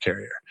aircraft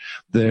carrier.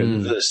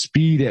 The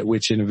speed at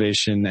which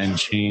innovation and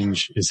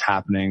change is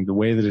happening, the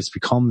way that it's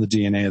become the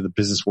DNA of the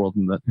business world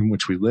in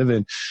which we live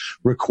in,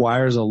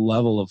 requires a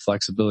level of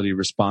flexibility,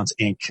 response,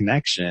 and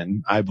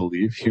connection, I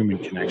believe, human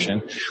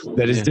connection,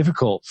 that is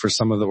difficult for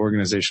some of the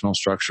organizational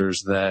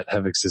structures that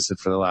have existed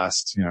for the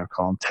last,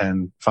 call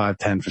them 5,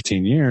 10,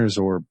 15 years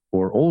or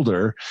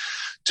older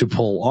to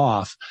pull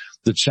off.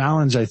 The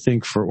challenge, I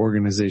think, for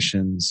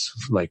organizations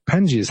like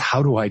Penji is,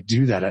 how do I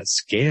do that at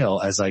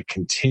scale as I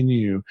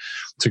continue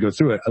to go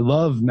through it? I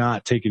love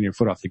not taking your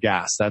foot off the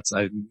gas.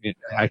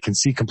 I can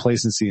see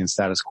complacency and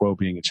status quo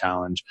being a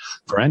challenge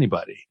for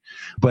anybody.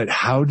 But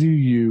how do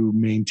you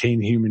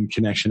maintain human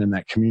connection and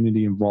that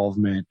community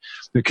involvement?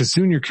 Because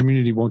soon your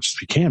community won't just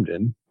be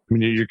Camden. I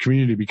mean, your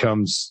community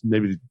becomes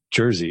maybe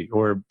Jersey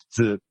or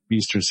the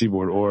Eastern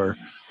Seaboard, or,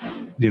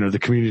 the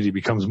community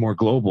becomes more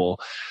global.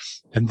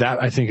 And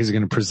that, I think, is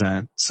going to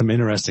present some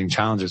interesting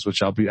challenges,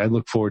 which I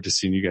look forward to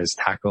seeing you guys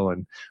tackle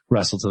and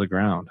wrestle to the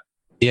ground.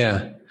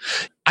 Yeah,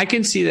 I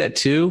can see that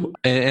too.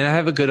 And I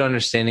have a good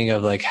understanding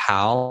of like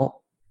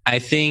how. I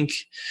think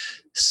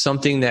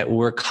something that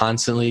we're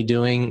constantly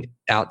doing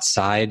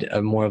outside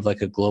of more of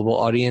like a global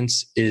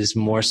audience is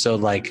more so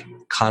like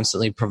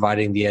constantly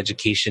providing the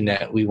education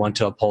that we want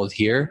to uphold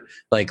here,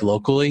 like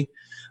locally.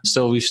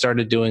 So we've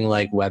started doing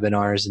like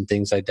webinars and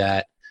things like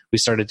that. We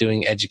started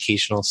doing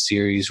educational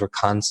series. We're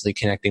constantly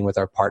connecting with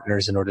our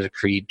partners in order to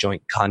create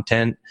joint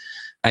content.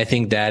 I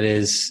think that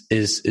is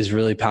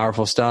really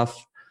powerful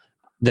stuff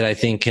that I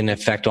think can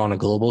affect on a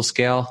global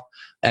scale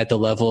at the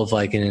level of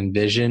like an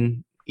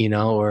Envision,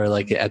 or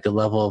like at the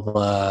level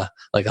of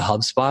like a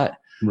HubSpot.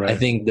 Right. I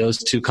think those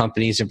two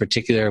companies in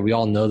particular, we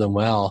all know them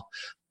well,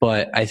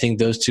 but I think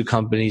those two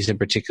companies in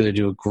particular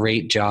do a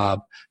great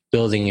job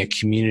building a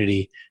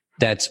community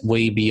that's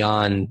way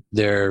beyond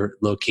their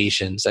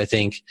locations. I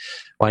think,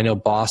 I know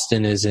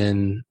Boston is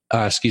in,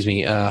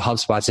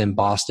 HubSpot's in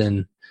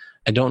Boston.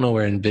 I don't know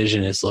where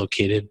Envision is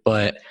located,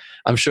 but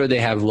I'm sure they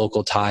have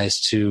local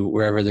ties to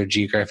wherever they're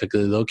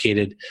geographically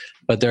located.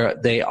 But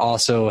they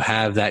also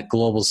have that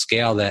global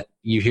scale that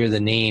you hear the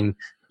name,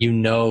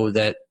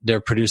 that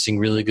they're producing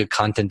really good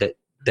content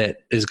that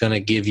is going to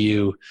give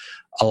you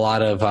a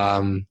lot of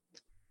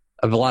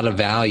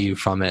value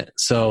from it.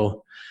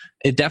 So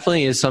it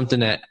definitely is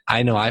something that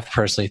I know I've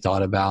personally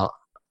thought about.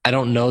 I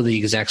don't know the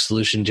exact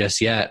solution just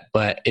yet,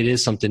 but it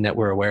is something that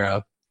we're aware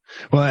of.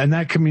 Well, and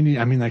that community,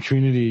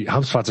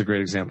 HubSpot's a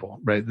great example,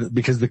 right?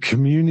 Because the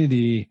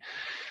community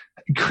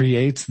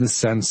creates the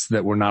sense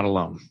that we're not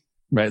alone,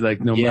 right?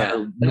 Like no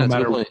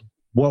matter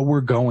what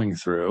we're going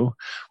through,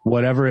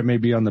 whatever it may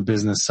be on the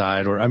business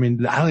side, I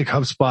like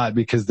HubSpot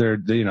because they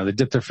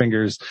dip their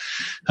fingers.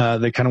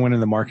 They kind of went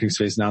in the marketing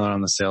space. Now they're on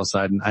the sales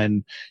side.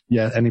 And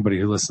yeah, anybody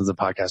who listens to the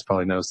podcast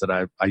probably knows that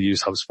I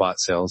use HubSpot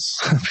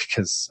sales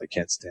because I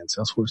can't stand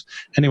Salesforce.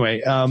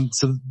 Anyway,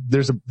 so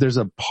there's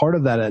a part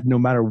of that no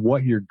matter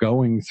what you're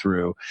going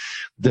through,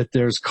 that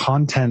there's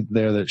content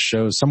there that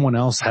shows someone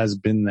else has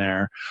been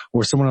there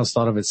or someone else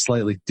thought of it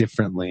slightly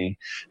differently.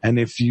 And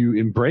if you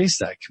embrace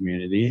that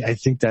community, I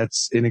think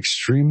that's an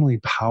extremely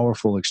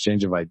powerful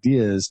exchange of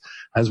ideas,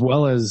 as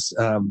well as,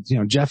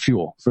 jet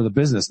fuel for the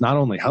business, not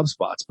only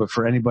HubSpot's, but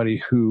for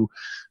anybody who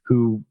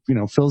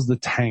fills the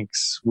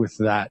tanks with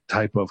that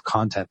type of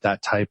content,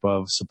 that type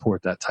of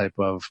support, that type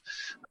of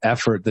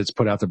effort that's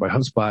put out there by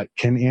HubSpot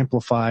can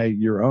amplify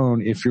your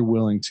own if you're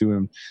willing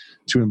to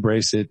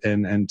embrace it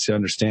and to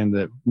understand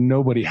that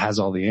nobody has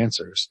all the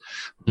answers.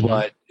 Mm-hmm.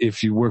 But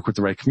if you work with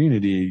the right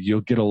community,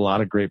 you'll get a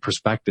lot of great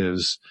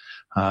perspectives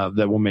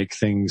that will make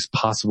things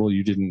possible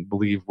you didn't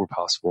believe were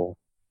possible.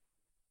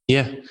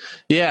 Yeah.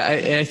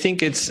 I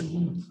think it's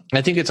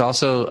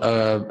also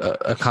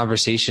a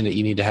conversation that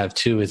you need to have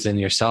too within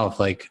yourself.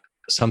 Like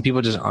some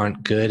people just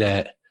aren't good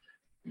at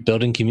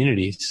building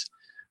communities.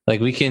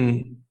 Like we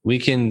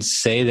can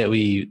say that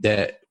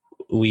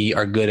we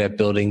are good at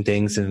building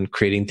things and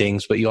creating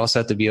things, but you also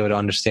have to be able to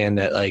understand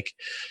that like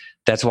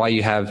that's why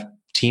you have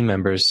team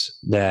members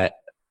that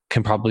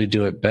can probably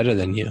do it better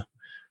than you.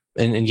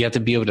 And you have to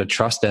be able to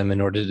trust them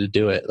in order to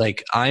do it.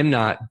 Like I'm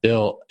not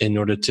built in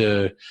order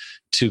to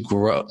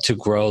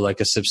grow like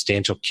a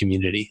substantial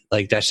community.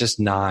 Like that's just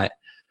not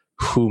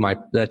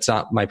that's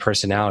not my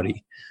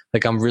personality.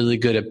 Like I'm really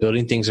good at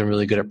building things. I'm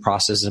really good at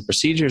processes and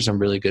procedures. I'm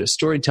really good at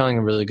storytelling.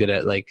 I'm really good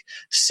at like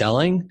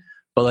selling,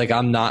 but like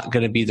I'm not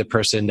going to be the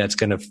person that's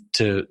going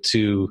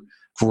to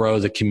grow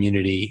the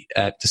community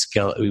at the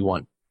scale that we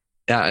want.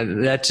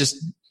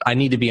 I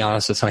need to be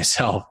honest with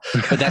myself,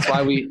 but that's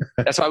why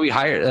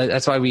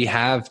we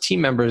have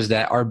team members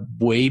that are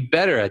way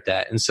better at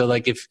that. And so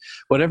like if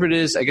whatever it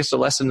is, I guess the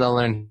lesson to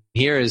learn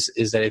here is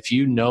that if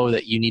you know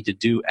that you need to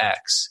do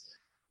X,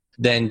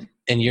 then,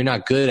 and you're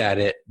not good at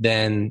it,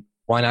 then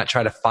why not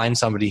try to find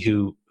somebody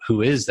who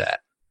is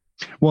that?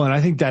 Well, and I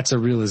think that's a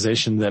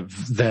realization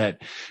that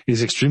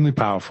is extremely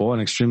powerful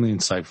and extremely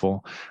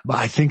insightful. But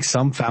I think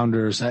some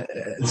founders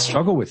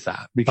struggle with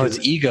that because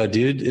it's ego,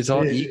 dude. It's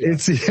all ego.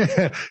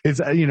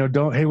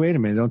 Hey, wait a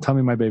minute. Don't tell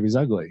me my baby's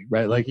ugly,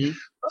 right? Like, mm-hmm.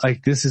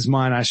 Like this is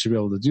mine. I should be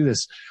able to do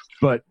this.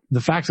 But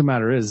the fact of the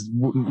matter is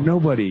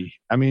nobody,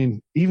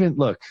 even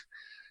look,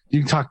 you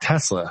can talk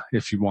Tesla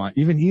if you want.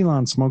 Even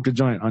Elon smoked a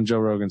joint on Joe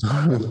Rogan's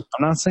podcast.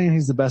 I'm not saying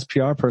he's the best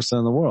PR person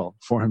in the world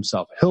for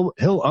himself. He'll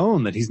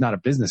own that he's not a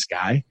business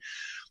guy,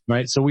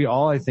 right? So we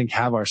all, I think,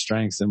 have our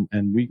strengths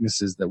and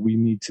weaknesses that we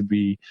need to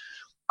be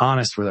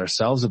honest with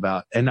ourselves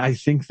about. And I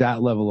think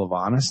that level of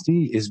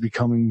honesty is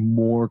becoming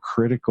more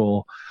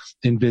critical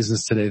in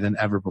business today than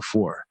ever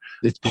before.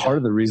 It's part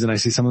of the reason I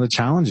see some of the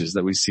challenges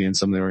that we see in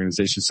some of the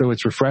organizations. So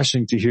it's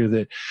refreshing to hear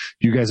that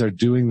you guys are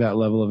doing that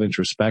level of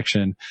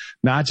introspection,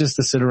 not just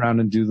to sit around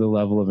and do the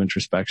level of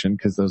introspection,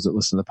 because those that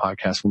listen to the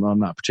podcast will know I'm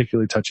not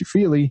particularly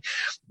touchy-feely,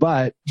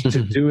 but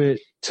to do it,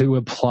 to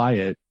apply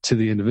it to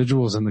the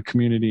individuals and the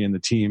community and the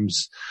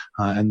teams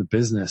and the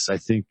business. I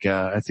think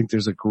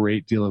there's a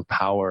great deal of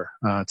power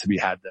to be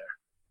had there.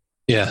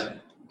 Yeah,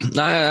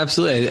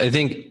 absolutely. I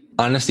think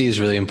honesty is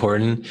really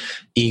important.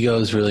 Ego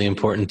is really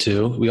important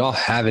too. We all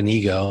have an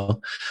ego.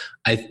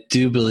 I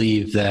do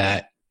believe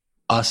that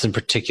us in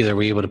particular,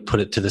 we're able to put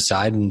it to the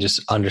side and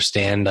just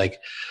understand like,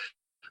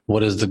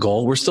 what is the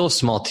goal? We're still a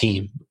small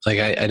team. Like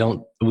I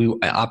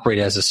operate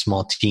as a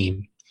small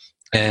team,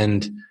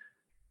 and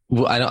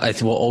I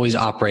think we'll always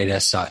operate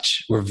as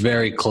such. We're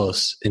very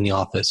close in the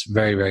office,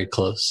 very, very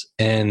close.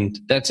 And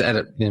that's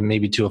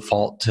maybe to a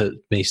fault.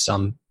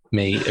 Some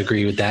may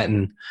agree with that.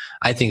 And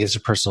I think it's a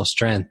personal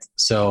strength.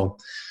 So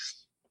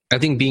I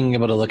think being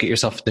able to look at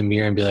yourself in the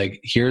mirror and be like,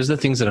 here's the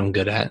things that I'm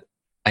good at.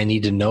 I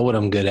need to know what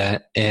I'm good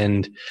at,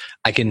 and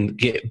I can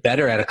get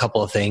better at a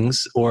couple of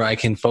things, or I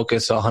can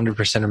focus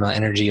 100% of my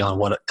energy on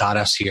what got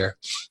us here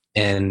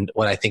and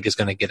what I think is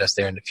going to get us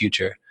there in the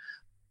future.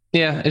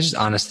 Yeah, it's just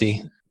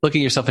honesty. Look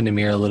at yourself in the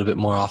mirror a little bit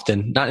more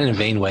often, not in a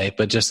vain way,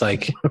 but just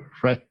like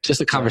right.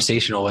 Just a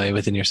conversational way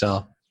within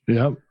yourself.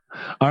 Yep.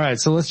 All right.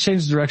 So let's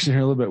change the direction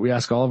here a little bit. We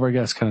ask all of our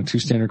guests kind of 2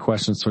 standard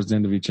questions towards the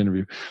end of each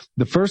interview.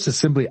 The first is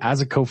simply, as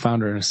a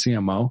co-founder and a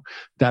CMO,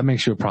 that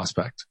makes you a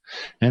prospect.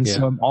 And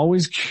so I'm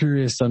always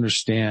curious to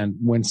understand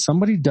when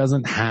somebody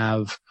doesn't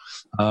have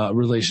a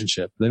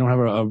relationship, they don't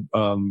have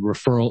a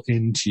referral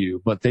into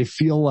you, but they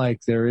feel like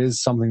there is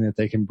something that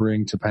they can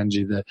bring to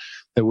Penji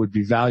that would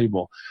be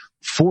valuable.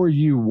 For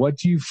you, what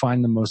do you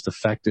find the most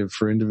effective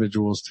for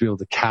individuals to be able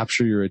to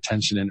capture your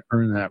attention and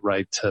earn that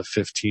right to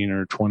 15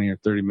 or 20 or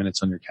 30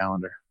 minutes on your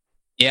calendar?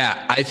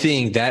 Yeah, I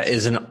think that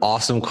is an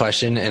awesome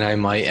question, and I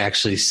might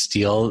actually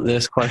steal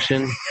this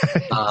question.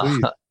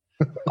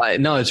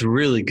 No, it's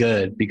really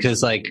good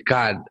because, like,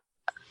 God,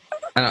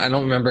 I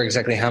don't remember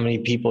exactly how many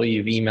people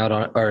you've emailed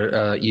on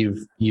or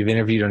you've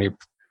interviewed on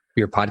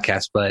your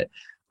podcast, but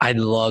I'd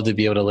love to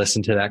be able to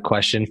listen to that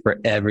question for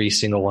every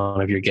single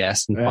one of your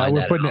guests and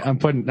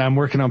find I'm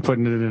working on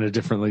putting it in a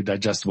differently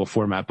digestible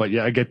format, but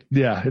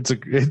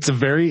it's a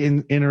very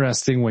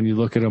interesting when you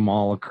look at them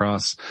all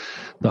across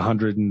the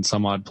 100 and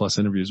some odd plus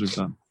interviews we've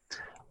done.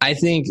 I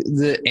think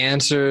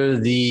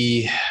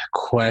the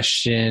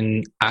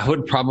question, I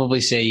would probably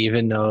say,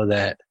 even though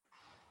that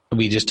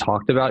we just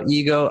talked about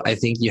ego, I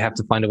think you have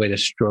to find a way to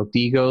stroke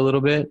the ego a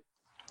little bit.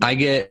 I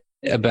get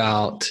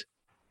about,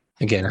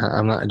 again,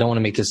 I don't want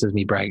to make this as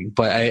me bragging,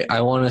 but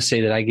I want to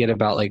say that I get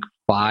about like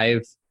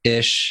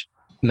 5-ish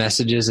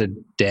messages a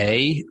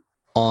day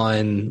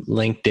on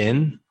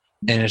LinkedIn.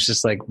 And it's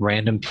just like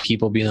random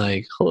people being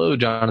like, hello,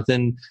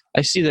 Johnathan,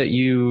 I see that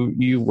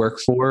you work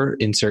for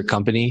insert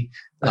company.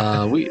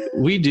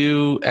 We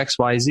do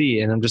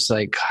XYZ. And I'm just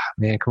like,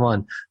 man, come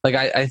on. Like,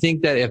 I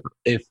think that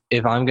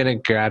if I'm going to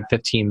grab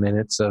 15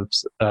 minutes of,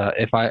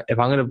 if I'm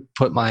going to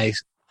put my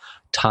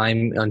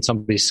time on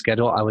somebody's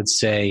schedule, I would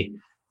say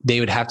they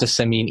would have to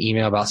send me an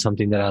email about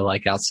something that I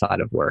like outside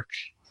of work.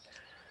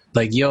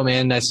 Like, yo,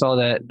 man, I saw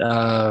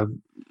that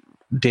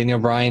Daniel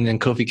Bryan and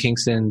Kofi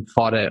Kingston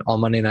fought on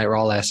Monday Night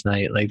Raw last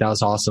night. Like, that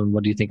was awesome.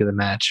 What do you think of the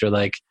match? Or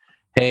like,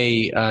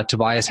 hey,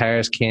 Tobias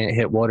Harris can't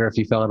hit water if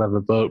he fell out of a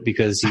boat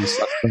because he's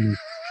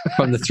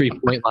from the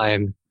 3-point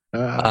line.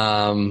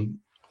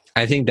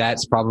 I think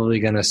that's probably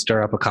going to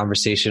stir up a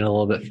conversation a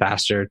little bit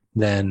faster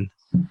than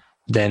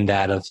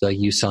that of like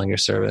you selling your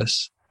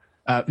service.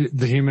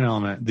 The human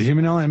element,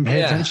 and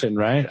pay attention,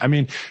 right? I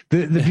mean,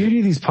 the beauty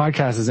of these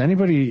podcasts is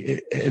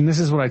anybody, and this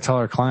is what I tell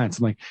our clients.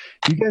 I'm like,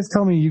 you guys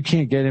tell me you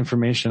can't get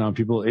information on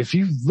people. If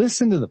you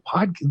listen to the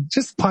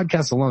just the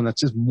podcast alone,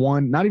 that's just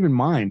one, not even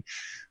mine.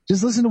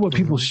 Just listen to what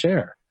people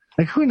share.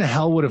 Like, who in the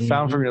hell would have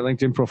found from your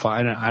LinkedIn profile?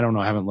 And I don't know.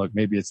 I haven't looked.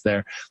 Maybe it's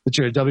there that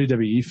you're a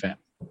WWE fan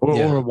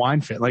or a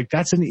wine fan. Like,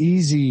 that's an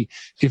easy,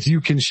 if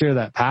you can share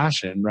that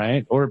passion,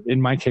 right? Or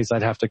in my case,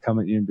 I'd have to come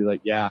at you and be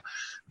like, yeah,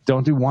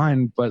 don't do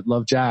wine, but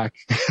love Jack.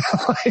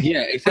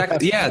 Yeah,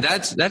 exactly. Yeah,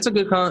 that's a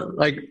good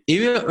like,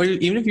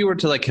 even if you were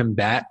to like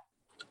combat,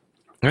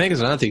 I think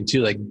it's another thing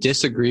too, like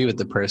disagree with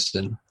the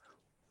person.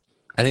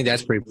 I think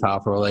that's pretty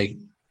powerful. Like,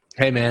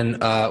 hey man,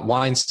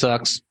 wine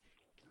sucks.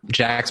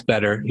 Jack's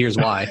better. Here's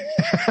why.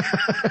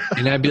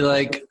 And I'd be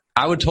like,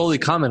 I would totally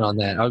comment on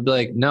that. I would be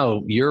like,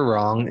 no, you're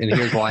wrong. And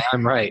here's why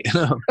I'm right.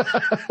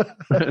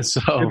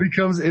 So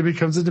it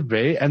becomes a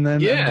debate and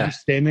then an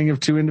understanding of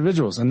two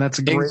individuals. And that's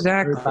a great,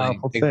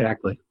 powerful thing.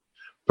 Exactly.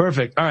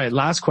 Perfect. All right.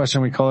 Last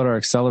question. We call it our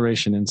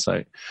acceleration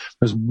insight.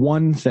 There's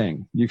one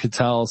thing you could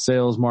tell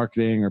sales,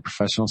 marketing, or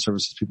professional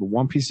services people,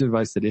 one piece of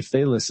advice that if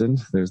they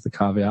listened, there's the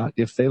caveat,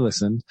 if they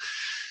listened,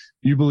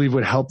 you believe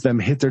would help them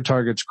hit their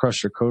targets,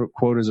 crush their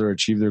quotas, or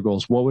achieve their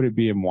goals. What would it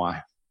be and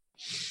why?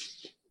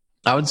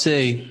 I would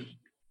say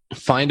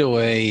find a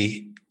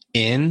way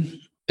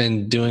in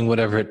and doing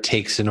whatever it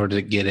takes in order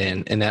to get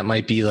in. And that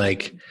might be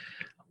like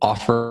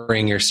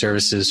offering your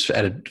services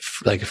at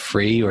like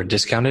free or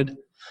discounted.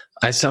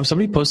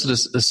 Somebody posted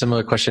a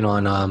similar question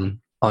on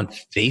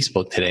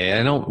Facebook today.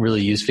 I don't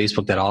really use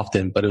Facebook that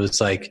often, but it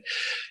was like,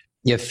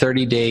 you have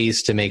 30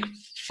 days to make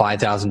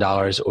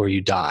 $5,000 or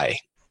you die.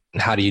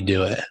 How do you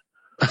do it?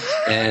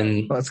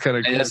 And that's kind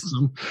of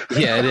awesome.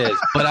 Yeah, it is.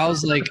 But I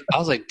was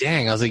like,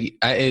 dang,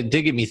 it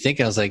did get me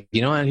thinking. I was like,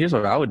 you know what? Here's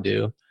what I would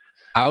do.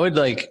 I would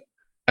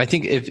I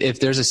think if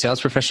there's a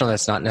sales professional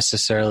that's not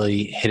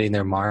necessarily hitting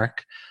their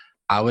mark,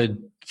 I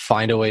would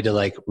find a way to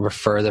like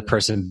refer the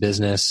person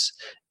business,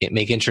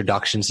 make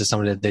introductions to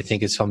someone that they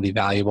think is somebody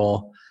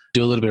valuable,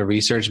 do a little bit of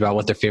research about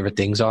what their favorite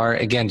things are.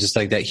 Again, just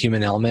like that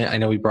human element. I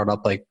know we brought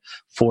up like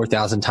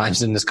 4,000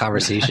 times in this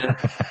conversation.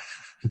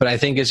 But I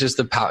think it's just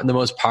the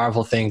most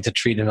powerful thing to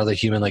treat another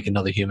human like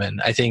another human.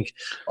 I think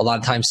a lot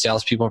of times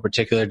salespeople in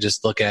particular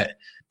just look at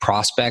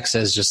prospects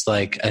as just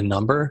like a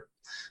number,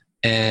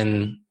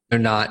 and they're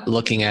not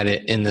looking at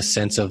it in the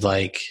sense of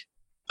like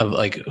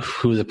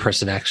who the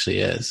person actually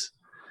is.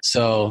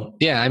 So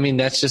yeah, I mean,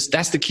 that's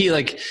the key.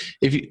 Like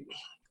if you,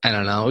 I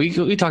don't know,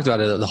 we talked about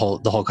it the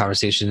whole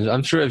conversation.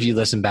 I'm sure if you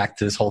listen back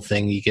to this whole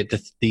thing, you get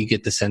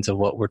the sense of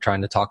what we're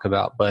trying to talk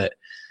about, but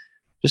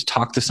just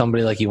talk to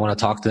somebody like you want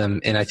to talk to them.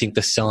 And I think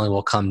the selling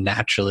will come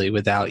naturally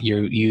without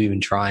you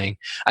even trying.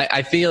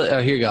 I feel,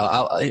 here you go.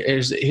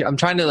 I'm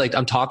trying to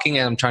I'm talking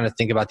and I'm trying to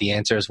think about the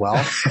answer as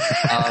well.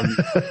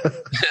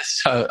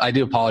 So I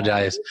do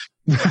apologize.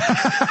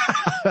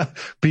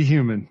 Be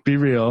human, be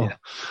real. Yeah.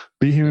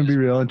 Be human, be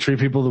real, and treat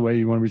people the way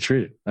you want to be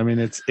treated. I mean,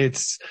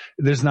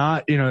 there's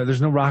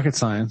no rocket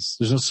science.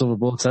 There's no silver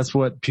bullets. That's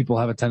what people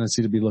have a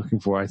tendency to be looking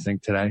for, I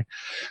think, today.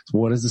 So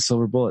what is the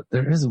silver bullet?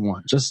 There isn't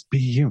one. Just be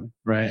human,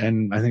 right?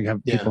 And I think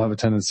people have a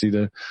tendency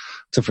to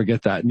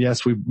forget that. And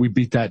yes, we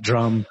beat that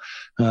drum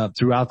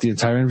throughout the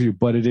entire interview,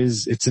 but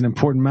it's an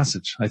important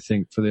message, I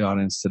think, for the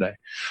audience today.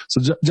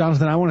 So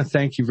Johnathan, I want to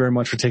thank you very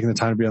much for taking the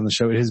time to be on the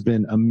show. It has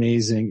been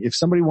amazing. If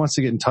somebody wants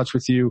to get in touch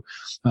with you,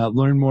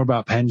 learn more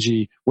about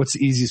Penji, what's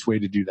the easiest way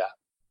to do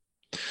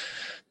that?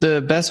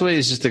 The best way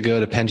is just to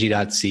go to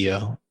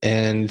penji.co,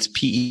 and it's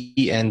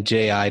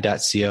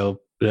penji.co.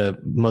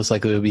 Most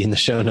likely will be in the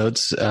show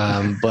notes.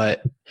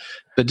 But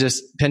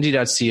just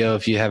penji.co.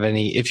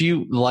 If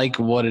you like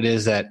what it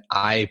is that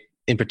I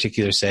in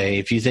particular say,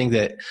 if you think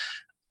that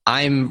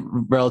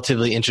I'm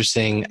relatively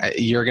interesting,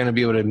 you're going to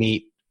be able to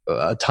meet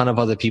a ton of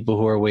other people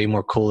who are way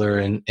more cooler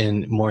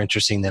and more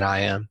interesting than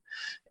I am.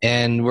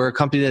 And we're a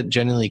company that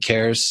genuinely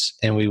cares,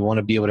 and we want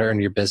to be able to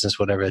earn your business,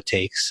 whatever it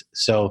takes.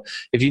 So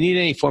if you need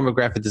any form of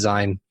graphic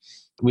design,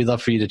 we'd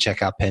love for you to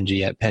check out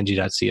Penji at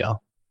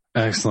penji.co.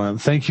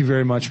 Excellent. Thank you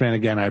very much, man.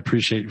 Again, I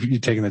appreciate you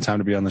taking the time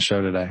to be on the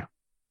show today.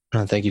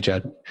 Thank you,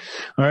 Chad.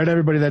 All right,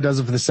 everybody, that does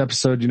it for this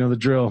episode. You know the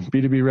drill.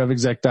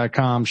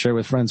 B2BRevExec.com. Share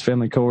with friends,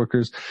 family,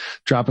 coworkers.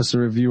 Drop us a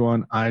review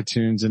on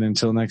iTunes. And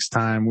until next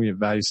time, we at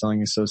Value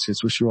Selling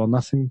Associates wish you all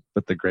nothing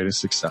but the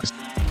greatest success.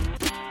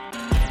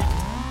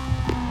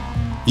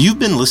 You've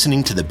been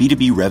listening to the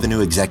B2B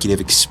Revenue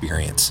Executive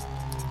Experience.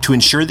 To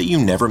ensure that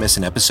you never miss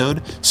an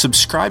episode,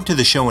 subscribe to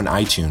the show in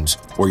iTunes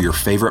or your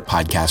favorite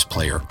podcast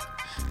player.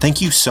 Thank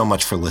you so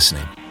much for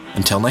listening.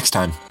 Until next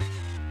time.